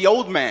emotions of the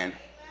old man.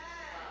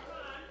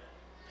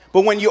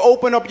 But when you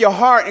open up your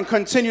heart and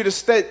continue to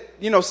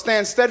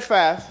stand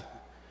steadfast,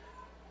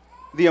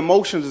 the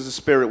emotions of the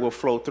Spirit will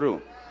flow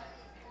through.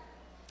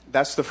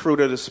 That's the fruit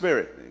of the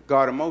Spirit,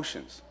 God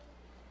emotions.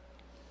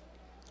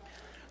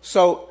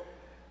 So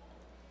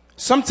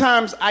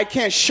sometimes I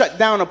can't shut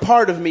down a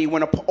part of me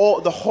when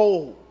the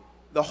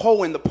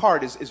whole in the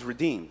part is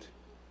redeemed.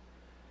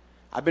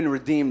 I've been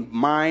redeemed,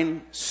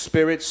 mind,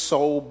 spirit,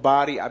 soul,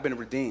 body. I've been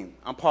redeemed.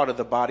 I'm part of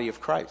the body of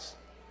Christ.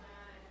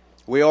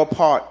 We're all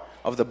part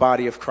of the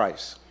body of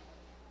Christ.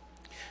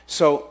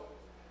 So,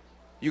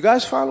 you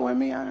guys following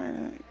me?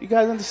 You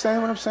guys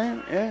understand what I'm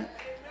saying? Yeah?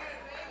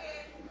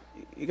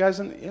 You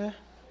guys, yeah?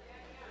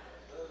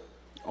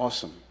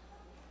 Awesome.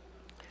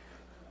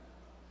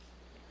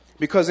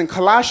 Because in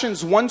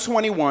Colossians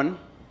 1:21,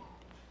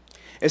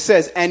 it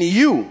says, and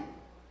you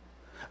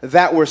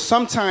that were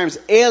sometimes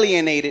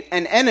alienated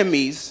and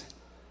enemies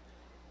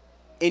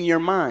in your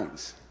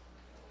minds.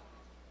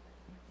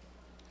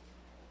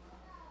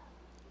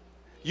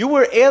 You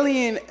were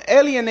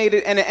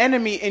alienated and an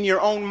enemy in your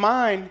own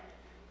mind,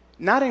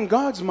 not in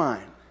God's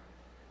mind.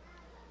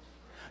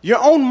 Your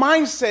own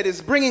mindset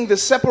is bringing the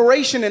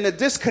separation and the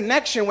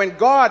disconnection when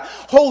God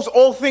holds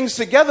all things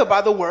together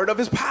by the word of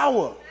his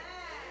power.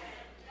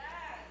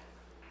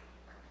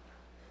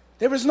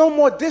 There is no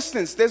more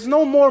distance. There's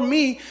no more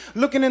me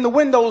looking in the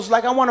windows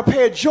like I want a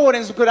pair of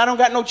Jordans because I don't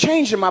got no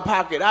change in my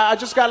pocket. I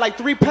just got like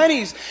 3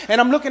 pennies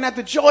and I'm looking at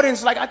the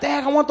Jordans like,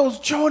 dang, I want those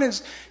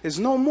Jordans. There's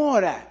no more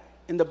of that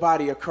in the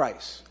body of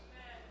Christ.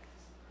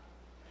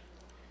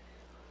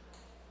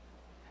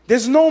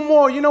 There's no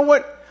more, you know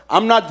what?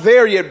 I'm not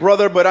there yet,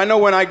 brother, but I know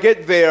when I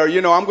get there,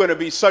 I'm going to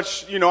be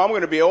I'm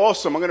going to be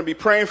awesome. I'm going to be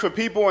praying for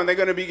people and they're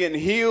going to be getting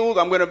healed.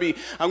 I'm going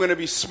to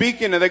be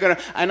speaking and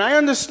and I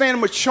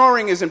understand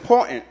maturing is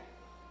important.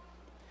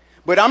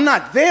 But I'm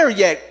not there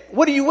yet.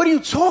 What are you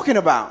talking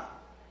about?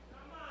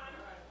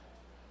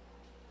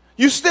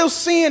 You're still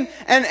seeing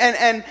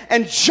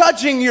and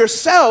judging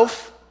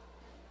yourself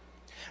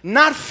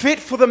not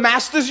fit for the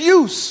master's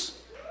use.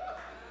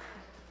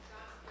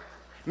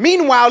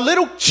 Meanwhile,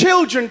 little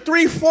children,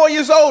 3, 4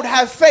 years old,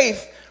 have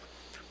faith.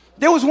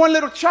 There was one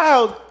little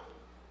child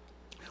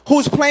who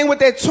was playing with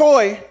their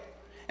toy,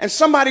 and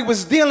somebody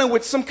was dealing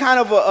with some kind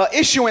of a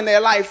issue in their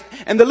life.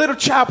 And the little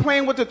child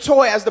playing with the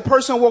toy, as the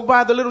person walked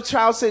by, the little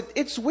child said,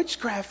 "It's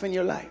witchcraft in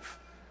your life."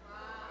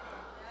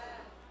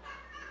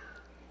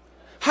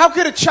 How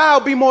could a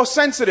child be more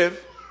sensitive?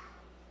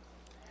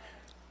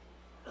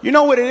 You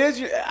know what it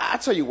is? I'll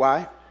tell you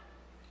why.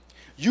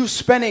 You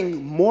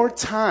spending more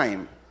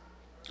time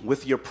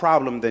with your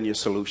problem than your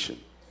solution.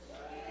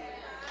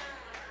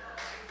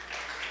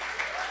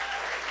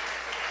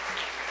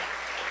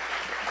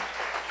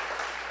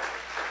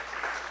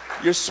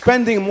 You're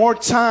spending more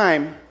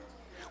time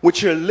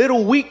with your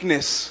little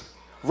weakness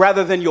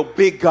rather than your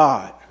big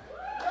God.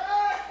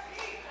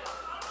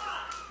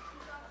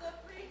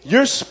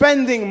 You're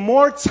spending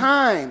more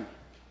time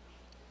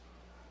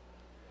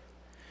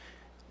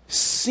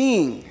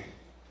seeing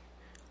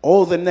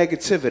all the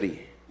negativity.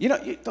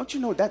 Don't you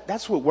know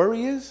that's what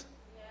worry is?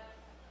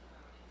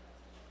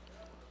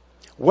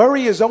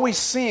 Worry is always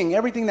seeing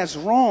everything that's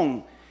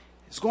wrong.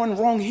 It's going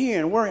wrong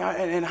here, and worry,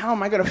 and how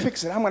am I going to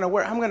fix it? I'm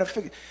going to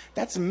fix it.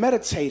 That's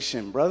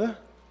meditation, brother.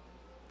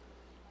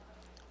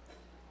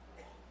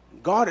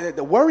 God,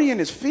 the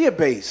worrying is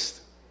fear-based.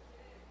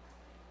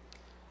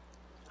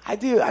 I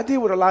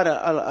deal with a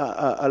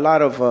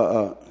lot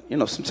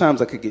of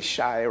sometimes I could get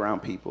shy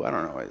around people. I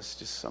don't know. It's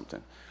just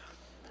something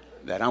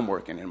that I'm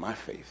working in my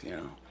faith,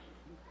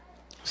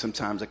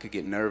 Sometimes I could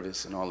get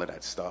nervous and all of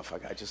that stuff.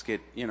 I just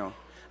get,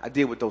 I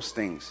deal with those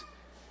things.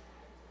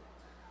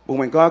 But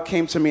when God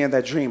came to me in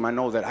that dream, I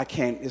know that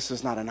this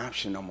is not an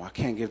option no more. I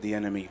can't give the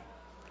enemy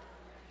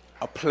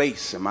a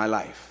place in my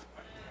life.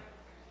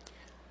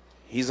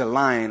 He's a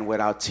lion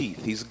without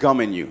teeth. He's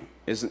gumming you.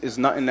 It's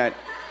nothing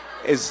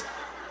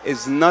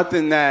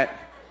that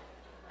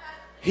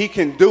he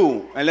can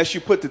do unless you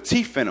put the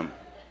teeth in him.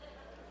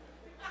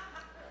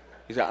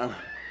 He's like,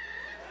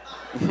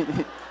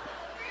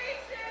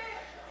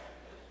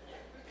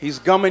 he's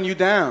gumming you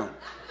down.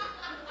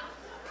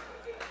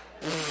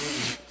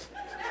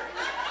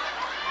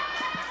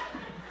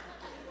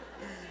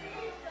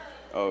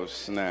 Oh,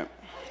 snap.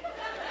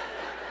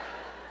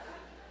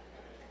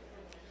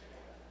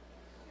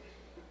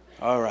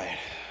 All right.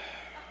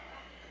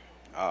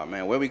 Oh,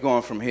 man, where are we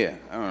going from here?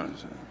 I don't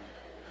understand.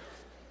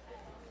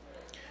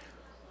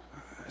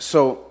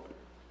 So,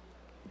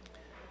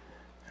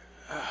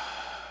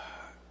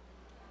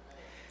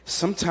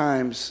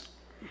 sometimes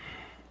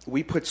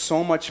we put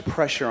so much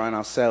pressure on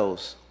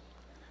ourselves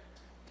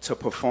to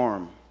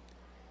perform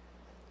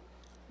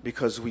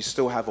because we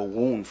still have a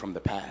wound from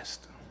the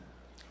past.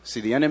 See,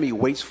 the enemy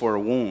waits for a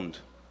wound.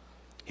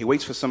 He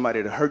waits for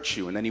somebody to hurt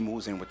you, and then he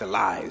moves in with the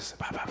lies.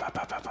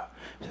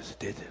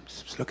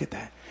 Just look at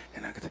that.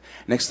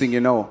 Next thing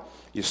you know,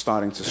 you're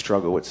starting to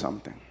struggle with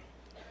something.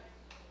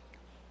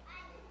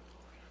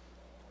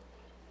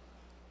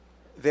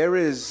 There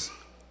is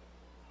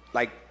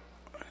like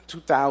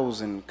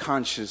 2,000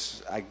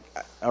 conscious,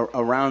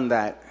 around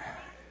that,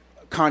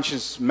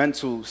 conscious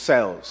mental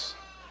cells.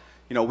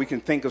 We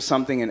can think of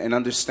something and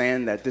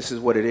understand that this is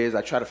what it is.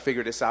 I try to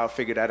figure this out,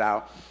 figure that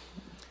out.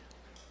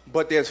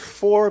 But there's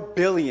 4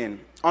 billion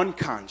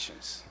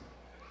unconscious.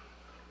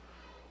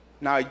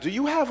 Now, do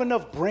you have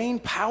enough brain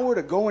power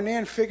to go in there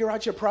and figure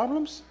out your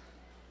problems?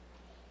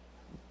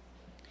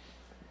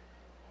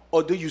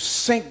 Or do you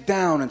sink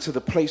down into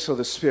the place of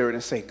the Spirit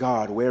and say,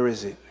 God, where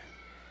is it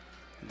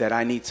that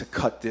I need to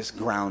cut this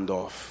ground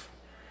off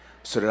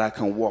so that I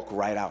can walk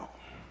right out?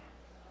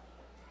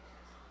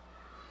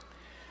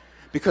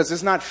 Because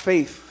it's not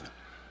faith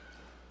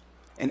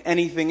in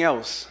anything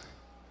else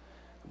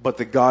but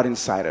the God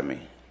inside of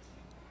me.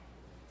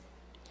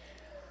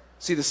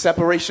 See, the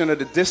separation of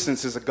the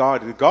distance is a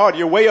God. God,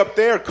 you're way up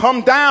there.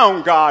 Come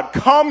down, God.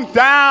 Come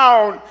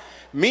down.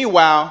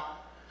 Meanwhile,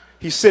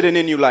 he's sitting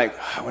in you like,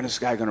 when is this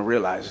guy going to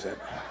realize that?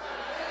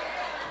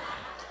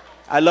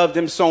 I loved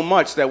him so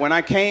much that when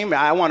I came,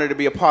 I wanted to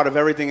be a part of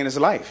everything in his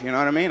life. You know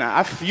what I mean?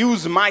 I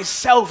fused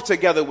myself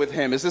together with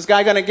him. Is this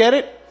guy going to get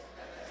it?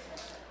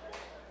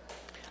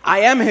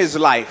 I am his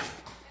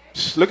life.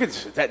 Look at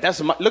that.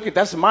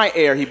 That's my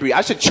air he breathes.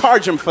 I should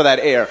charge him for that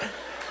air.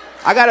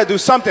 I got to do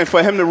something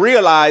for him to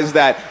realize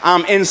that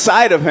I'm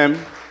inside of him.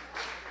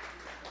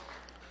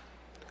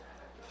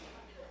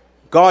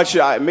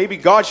 Maybe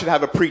God should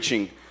have a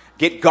preaching.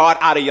 Get God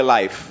out of your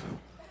life.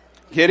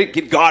 Get it?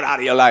 Get God out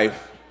of your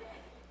life.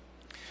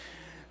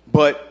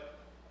 But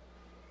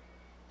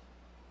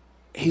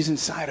he's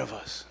inside of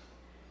us.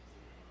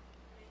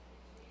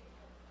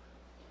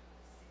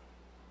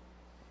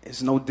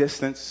 There's no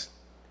distance.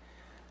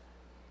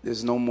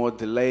 There's no more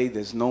delay.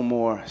 There's no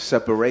more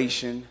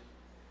separation.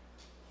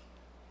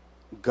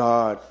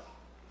 God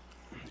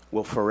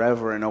will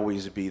forever and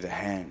always be the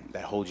hand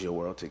that holds your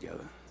world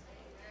together.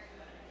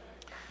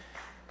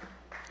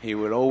 He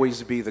will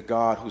always be the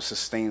God who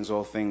sustains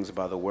all things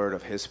by the word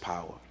of his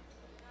power.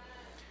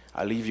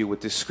 I leave you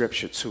with this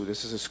scripture too.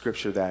 This is a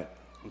scripture that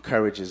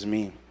encourages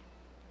me.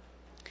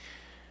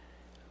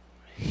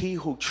 He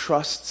who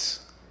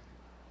trusts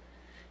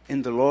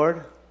in the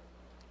Lord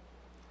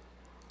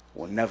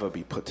will never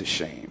be put to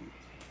shame.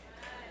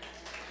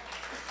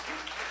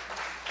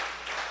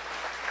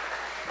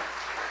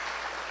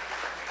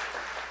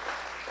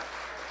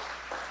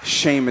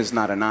 Shame is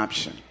not an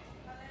option.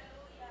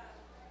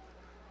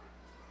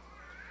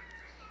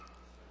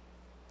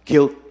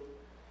 Guilt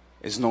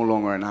is no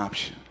longer an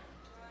option.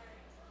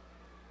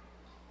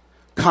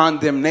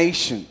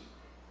 Condemnation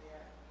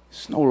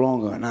is no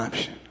longer an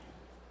option.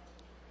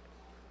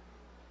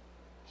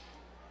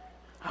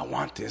 I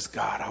want this,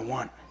 God. I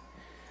want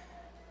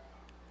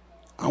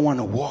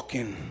to walk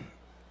in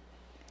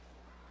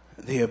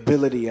the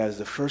ability as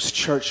the first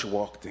church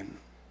walked in.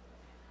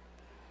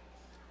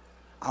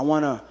 I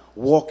want to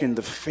walk in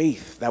the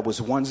faith that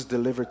was once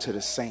delivered to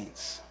the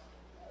saints.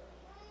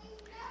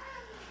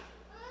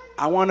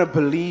 I want to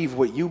believe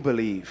what you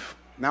believe,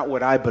 not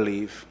what I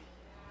believe.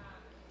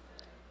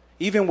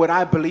 Even what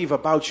I believe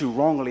about you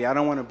wrongly, I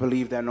don't want to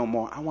believe that no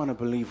more. I want to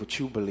believe what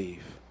you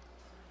believe.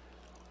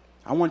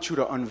 I want you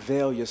to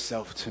unveil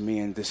yourself to me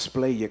and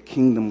display your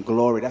kingdom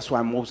glory. That's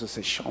why Moses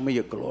said, show me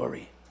your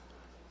glory.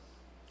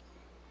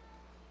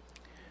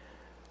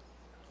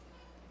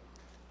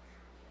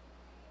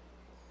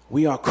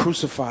 We are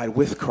crucified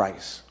with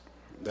Christ.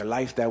 The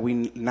life that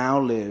we now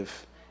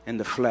live in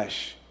the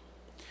flesh,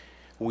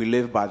 we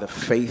live by the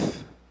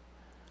faith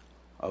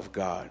of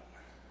God.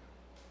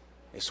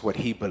 It's what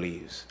he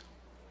believes.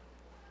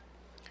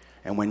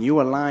 And when you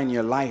align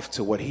your life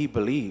to what he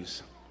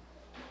believes,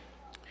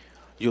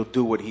 you'll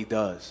do what he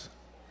does.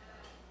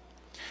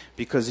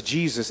 Because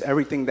Jesus,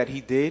 everything that he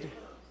did,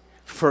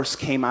 first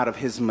came out of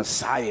his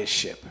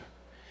messiahship,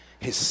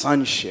 his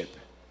sonship,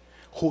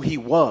 who he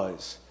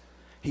was.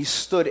 He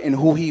stood in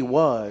who he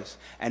was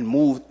and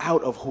moved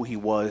out of who he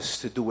was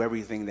to do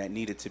everything that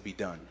needed to be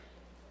done.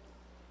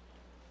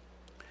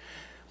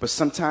 But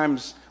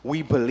sometimes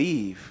we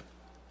believe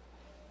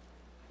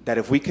that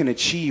if we can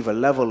achieve a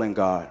level in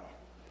God,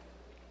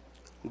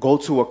 go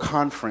to a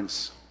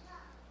conference,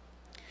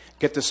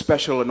 get the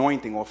special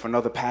anointing off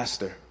another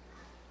pastor,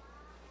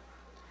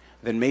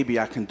 then maybe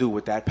I can do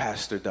what that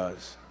pastor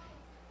does.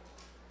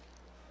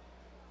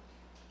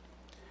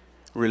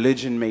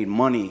 Religion made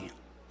money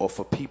off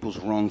of people's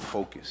wrong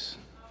focus.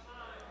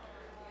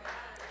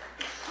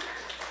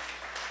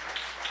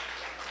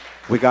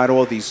 We got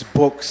all these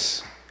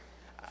books.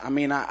 I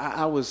mean,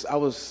 I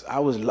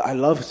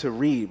love to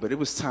read, but it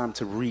was time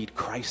to read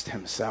Christ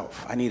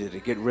himself. I needed to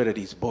get rid of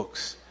these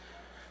books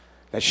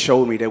that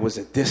showed me there was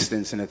a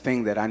distance and a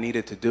thing that I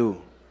needed to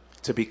do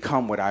to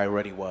become what I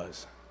already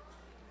was.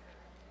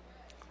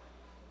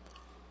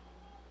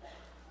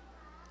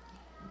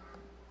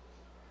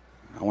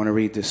 I want to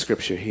read this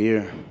scripture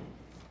here.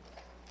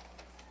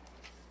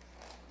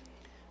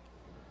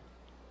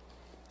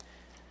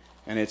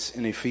 And it's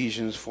in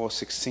Ephesians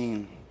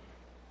 4:16.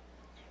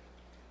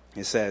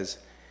 It says,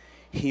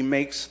 he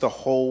makes the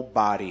whole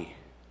body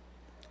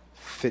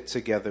fit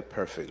together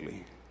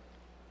perfectly,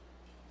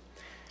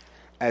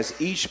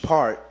 as each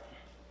part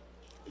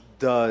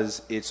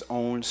does its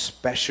own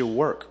special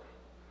work.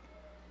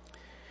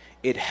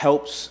 It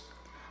helps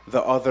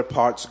the other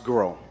parts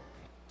grow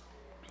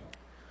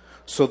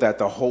so that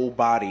the whole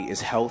body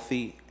is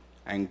healthy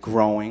and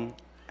growing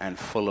and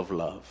full of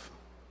love.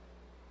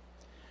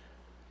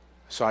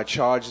 So I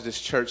charge this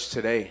church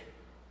today,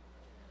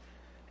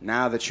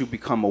 now that you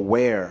become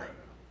aware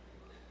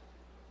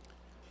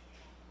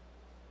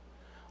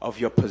of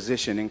your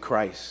position in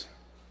Christ,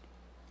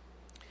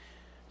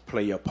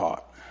 play your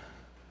part.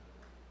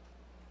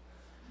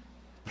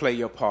 Play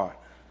your part.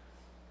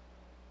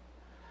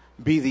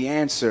 Be the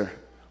answer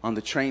on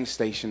the train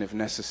station if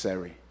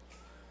necessary.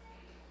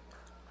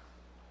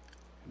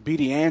 Be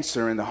the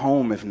answer in the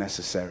home if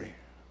necessary.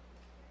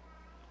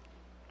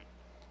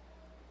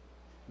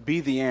 Be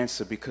the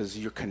answer because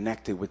you're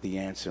connected with the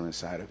answer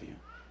inside of you.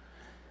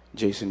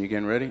 Jason, you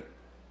getting ready?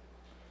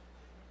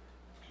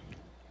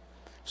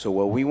 So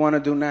what we want to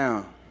do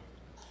now,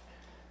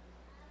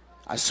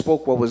 I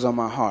spoke what was on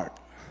my heart.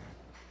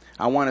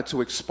 I wanted to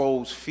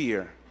expose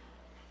fear.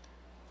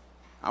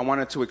 I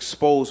wanted to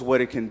expose what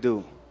it can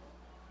do.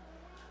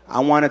 I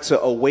wanted to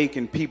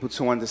awaken people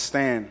to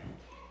understand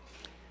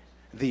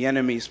the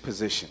enemy's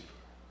position.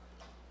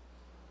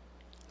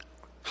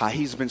 How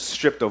he's been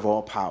stripped of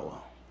all power.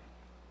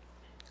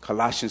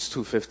 Colossians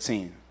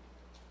 2:15.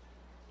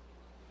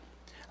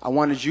 I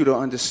wanted you to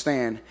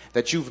understand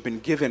that you've been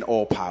given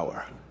all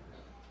power.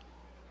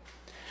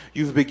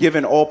 You've been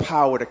given all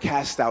power to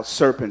cast out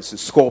serpents and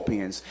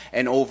scorpions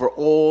and over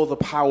all the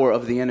power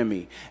of the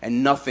enemy.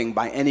 And nothing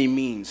by any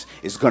means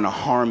is going to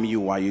harm you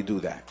while you do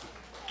that.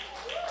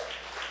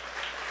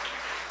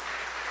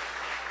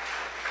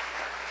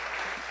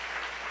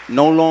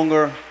 No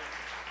longer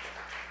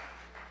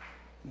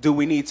do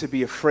we need to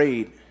be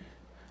afraid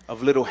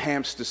of little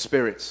hamster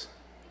spirits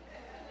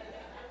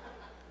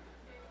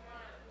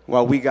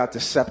while we got the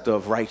scepter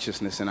of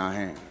righteousness in our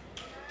hand.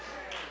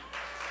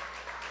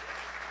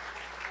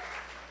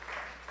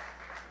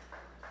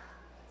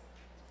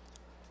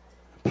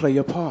 Play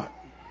your part.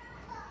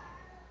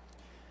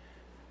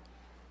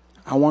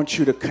 I want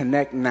you to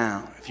connect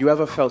now. If you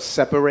ever felt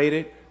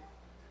separated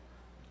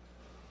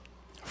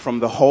from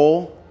the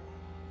whole,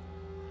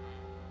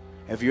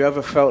 if you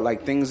ever felt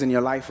like things in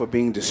your life were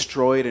being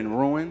destroyed and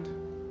ruined,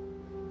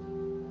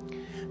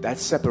 that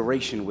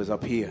separation was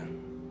up here.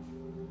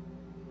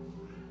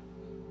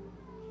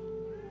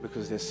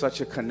 Because there's such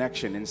a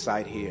connection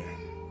inside here.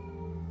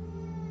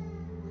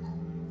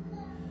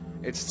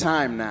 It's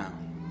time now.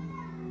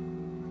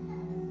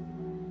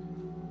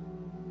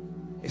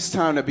 It's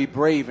time to be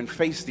brave and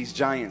face these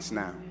giants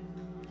now.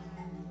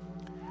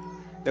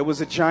 There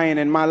was a giant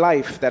in my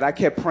life that I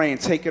kept praying,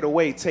 take it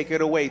away, take it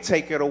away,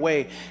 take it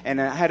away.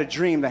 And I had a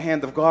dream the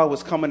hand of God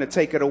was coming to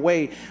take it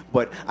away.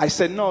 But I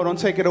said, no, don't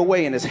take it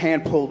away. And his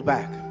hand pulled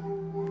back.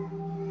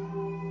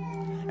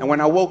 And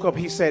when I woke up,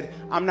 he said,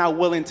 I'm not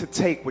willing to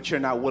take what you're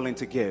not willing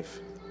to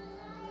give.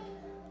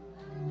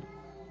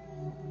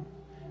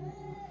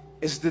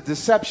 It's the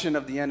deception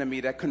of the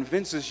enemy that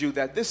convinces you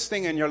that this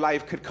thing in your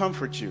life could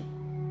comfort you.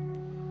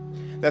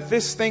 That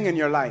this thing in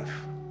your life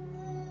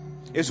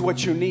is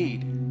what you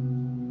need.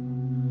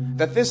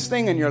 That this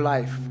thing in your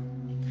life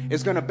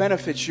is going to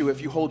benefit you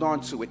if you hold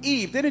on to it.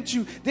 Eve,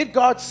 did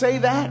God say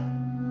that?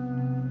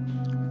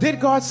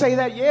 Did God say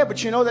that? Yeah,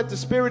 but you know that the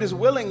spirit is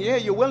willing. Yeah,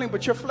 you're willing,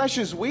 but your flesh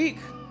is weak.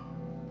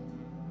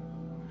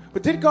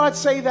 But did God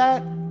say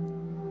that?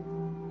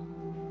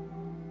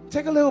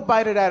 Take a little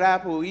bite of that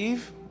apple,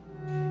 Eve.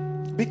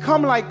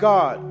 Become like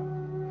God.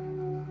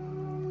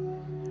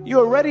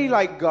 You're already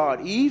like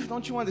God, Eve.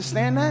 Don't you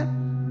understand that?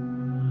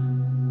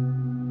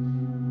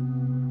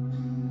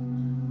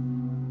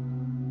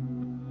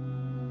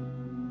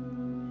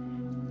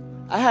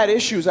 I had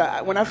issues.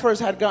 When I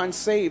first had gotten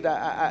saved,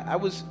 I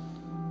was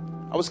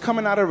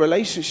coming out of a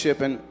relationship,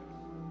 and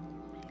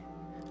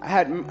I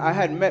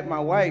had met my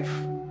wife,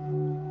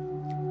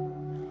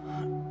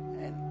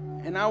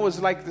 and I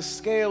was like the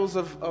scales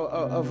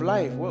of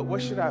life.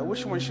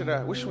 Which one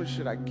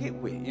should I get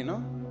with? You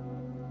know.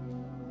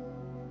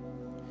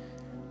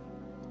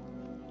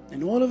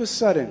 And all of a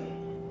sudden,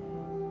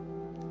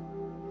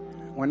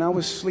 when I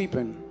was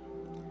sleeping,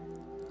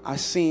 I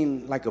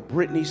seen like a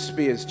Britney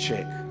Spears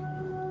chick.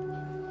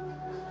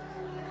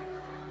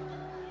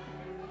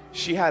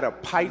 She had a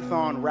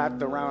python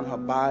wrapped around her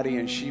body,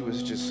 and she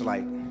was just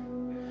like,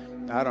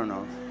 I don't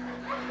know.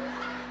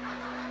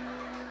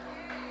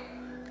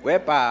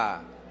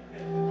 Wepa!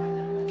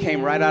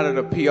 Came right out of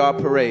the PR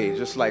parade,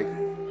 just like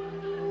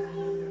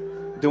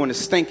doing a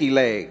stinky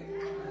leg.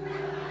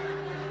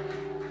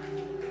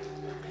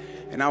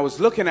 And I was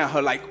looking at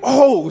her like,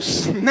 oh,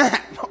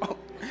 snap.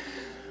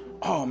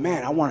 Oh,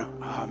 man, I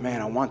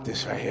want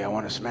this right here. I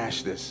want to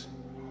smash this.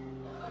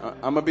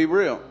 I'm going to be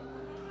real.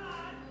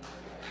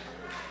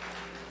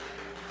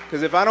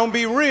 Because if I don't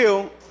be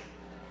real,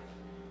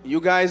 you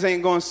guys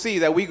ain't going to see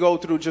that we go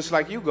through just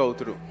like you go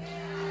through.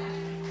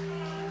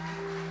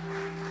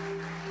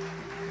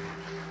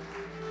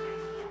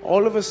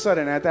 All of a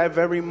sudden, at that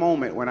very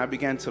moment when I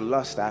began to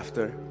lust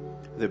after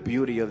the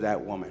beauty of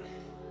that woman,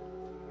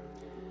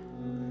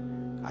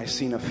 I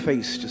seen a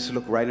face just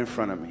look right in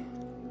front of me.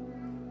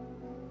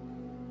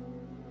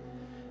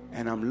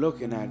 And I'm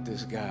looking at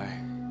this guy,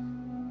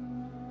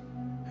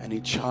 and he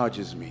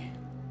charges me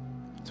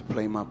to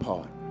play my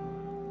part.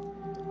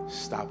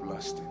 Stop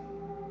lusting.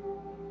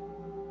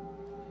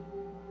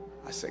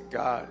 I said,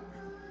 God,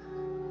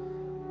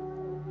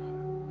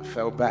 I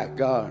fell back.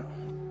 God,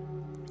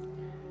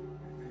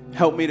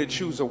 help me to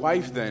choose a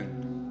wife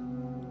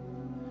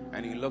then.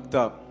 And he looked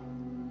up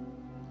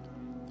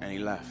and he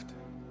left.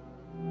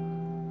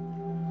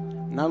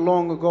 Not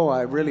long ago,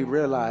 I really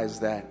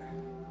realized that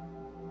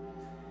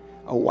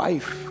a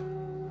wife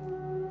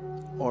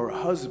or a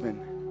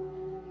husband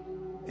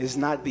is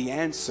not the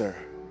answer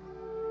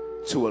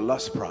to a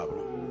lust problem.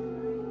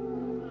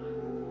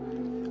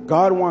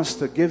 God wants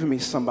to give me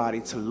somebody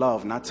to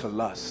love, not to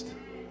lust.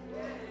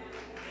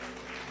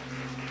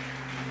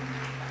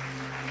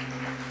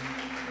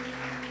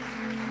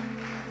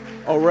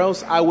 Or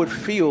else I would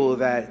feel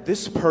that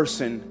this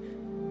person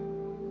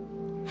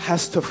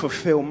has to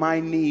fulfill my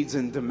needs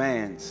and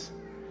demands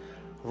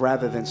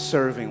rather than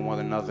serving one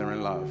another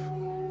in love.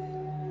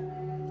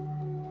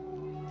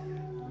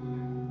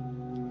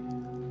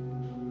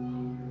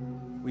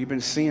 We've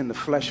been seeing the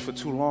flesh for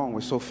too long.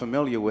 We're so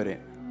familiar with it.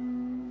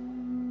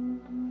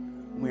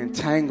 We're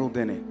entangled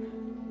in it.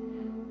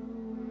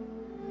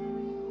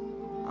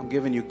 I'm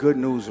giving you good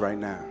news right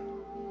now.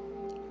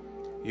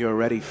 You're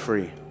already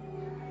free.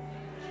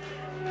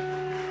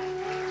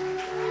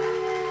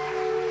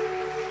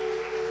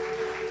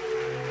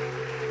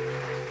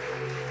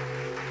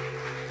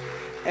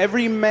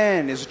 Every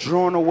man is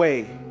drawn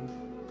away,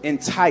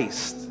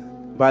 enticed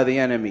by the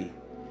enemy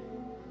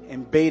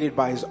and baited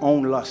by his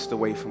own lust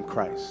away from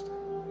Christ.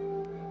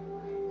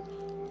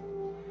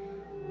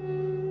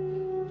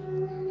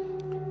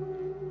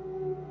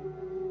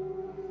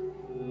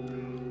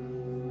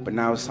 But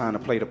now it's time to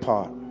play the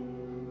part.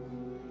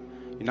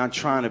 You're not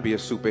trying to be a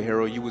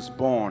superhero. You was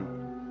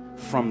born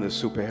from the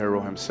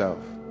superhero himself.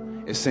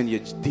 It's in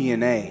your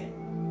DNA.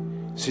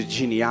 It's your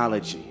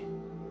genealogy.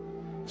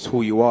 It's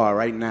who you are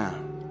right now.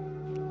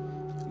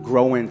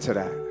 Grow into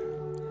that.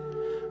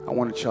 I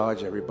want to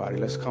charge everybody.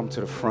 Let's come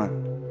to the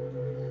front.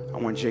 I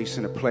want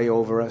Jason to play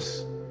over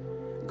us.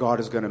 God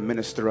is going to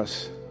minister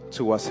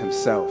to us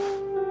himself.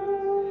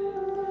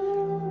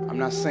 I'm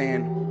not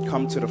saying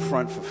come to the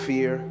front for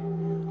fear.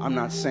 I'm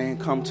not saying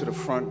come to the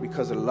front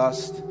because of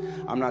lust.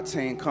 I'm not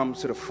saying come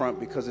to the front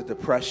because of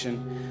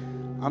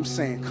depression. I'm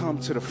saying come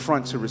to the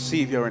front to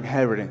receive your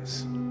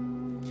inheritance.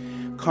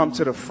 Come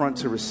to the front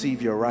to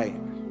receive your right.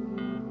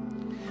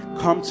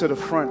 Come to the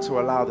front to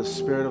allow the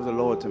Spirit of the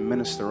Lord to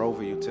minister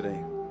over you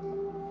today.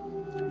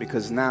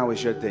 Because now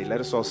is your day.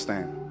 Let us all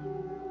stand.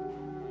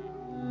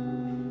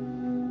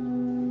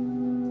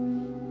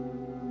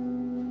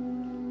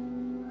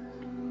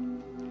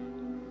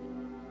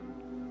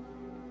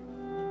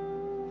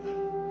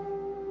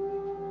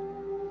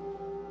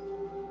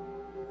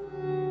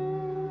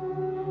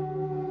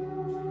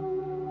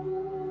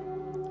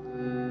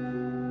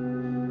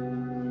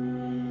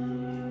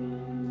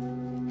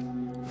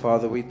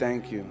 Father, we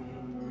thank you.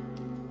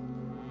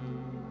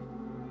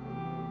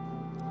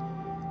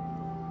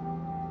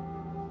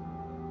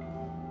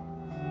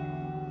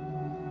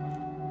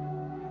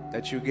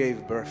 That you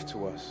gave birth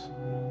to us.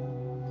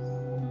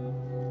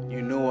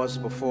 You knew us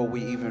before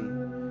we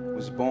even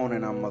was born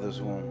in our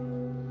mother's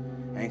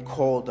womb and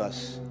called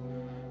us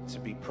to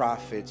be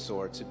prophets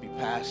or to be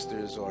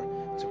pastors or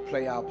to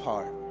play our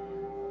part.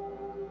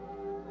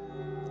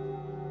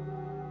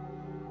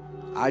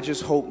 I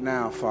just hope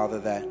now, Father,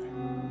 that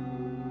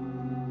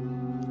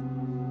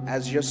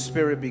as your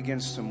Spirit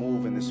begins to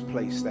move in this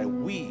place, that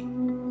we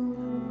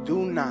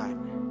do not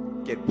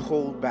get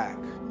pulled back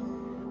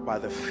by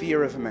the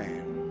fear of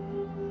man.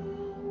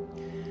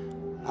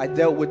 I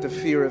dealt with the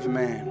fear of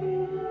man.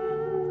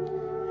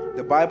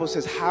 The Bible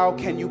says, how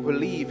can you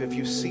believe if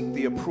you seek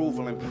the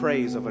approval and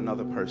praise of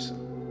another person?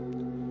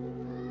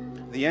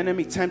 The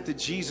enemy tempted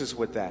Jesus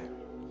with that.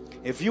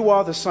 If you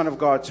are the Son of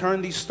God,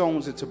 turn these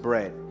stones into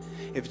bread.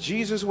 If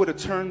Jesus would have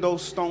turned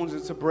those stones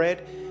into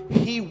bread,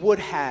 he would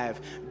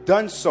have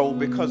done so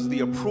because of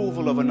the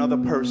approval of another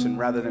person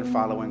rather than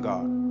following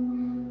God.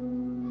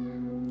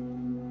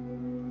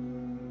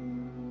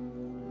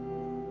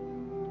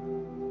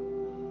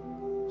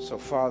 So,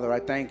 Father, I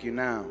thank you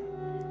now.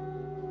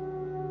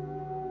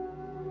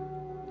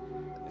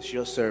 It's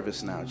your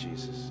service now,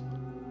 Jesus.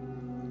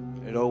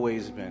 It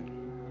always been.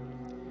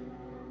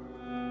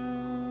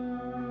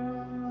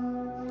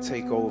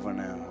 Take over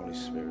now, Holy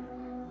Spirit.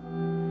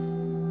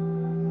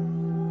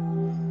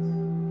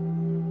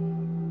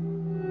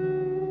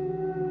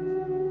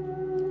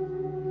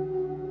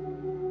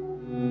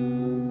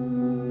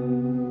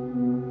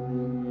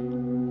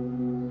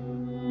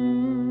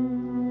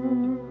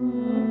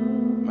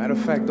 Matter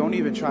of fact, don't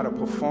even try to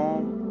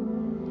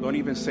perform. Don't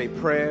even say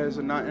prayers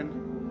or nothing.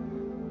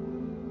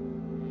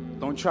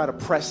 Don't try to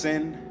press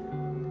in.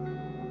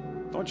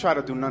 Don't try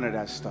to do none of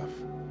that stuff.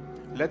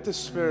 Let the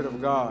Spirit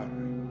of God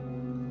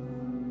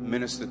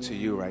minister to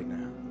you right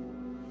now.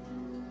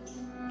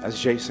 As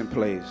Jason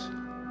plays.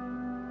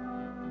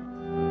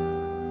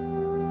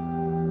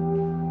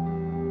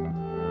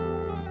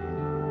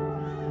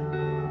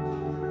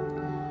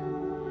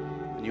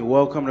 And you're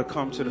welcome to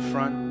come to the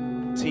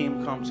front.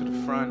 Team, come to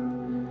the front.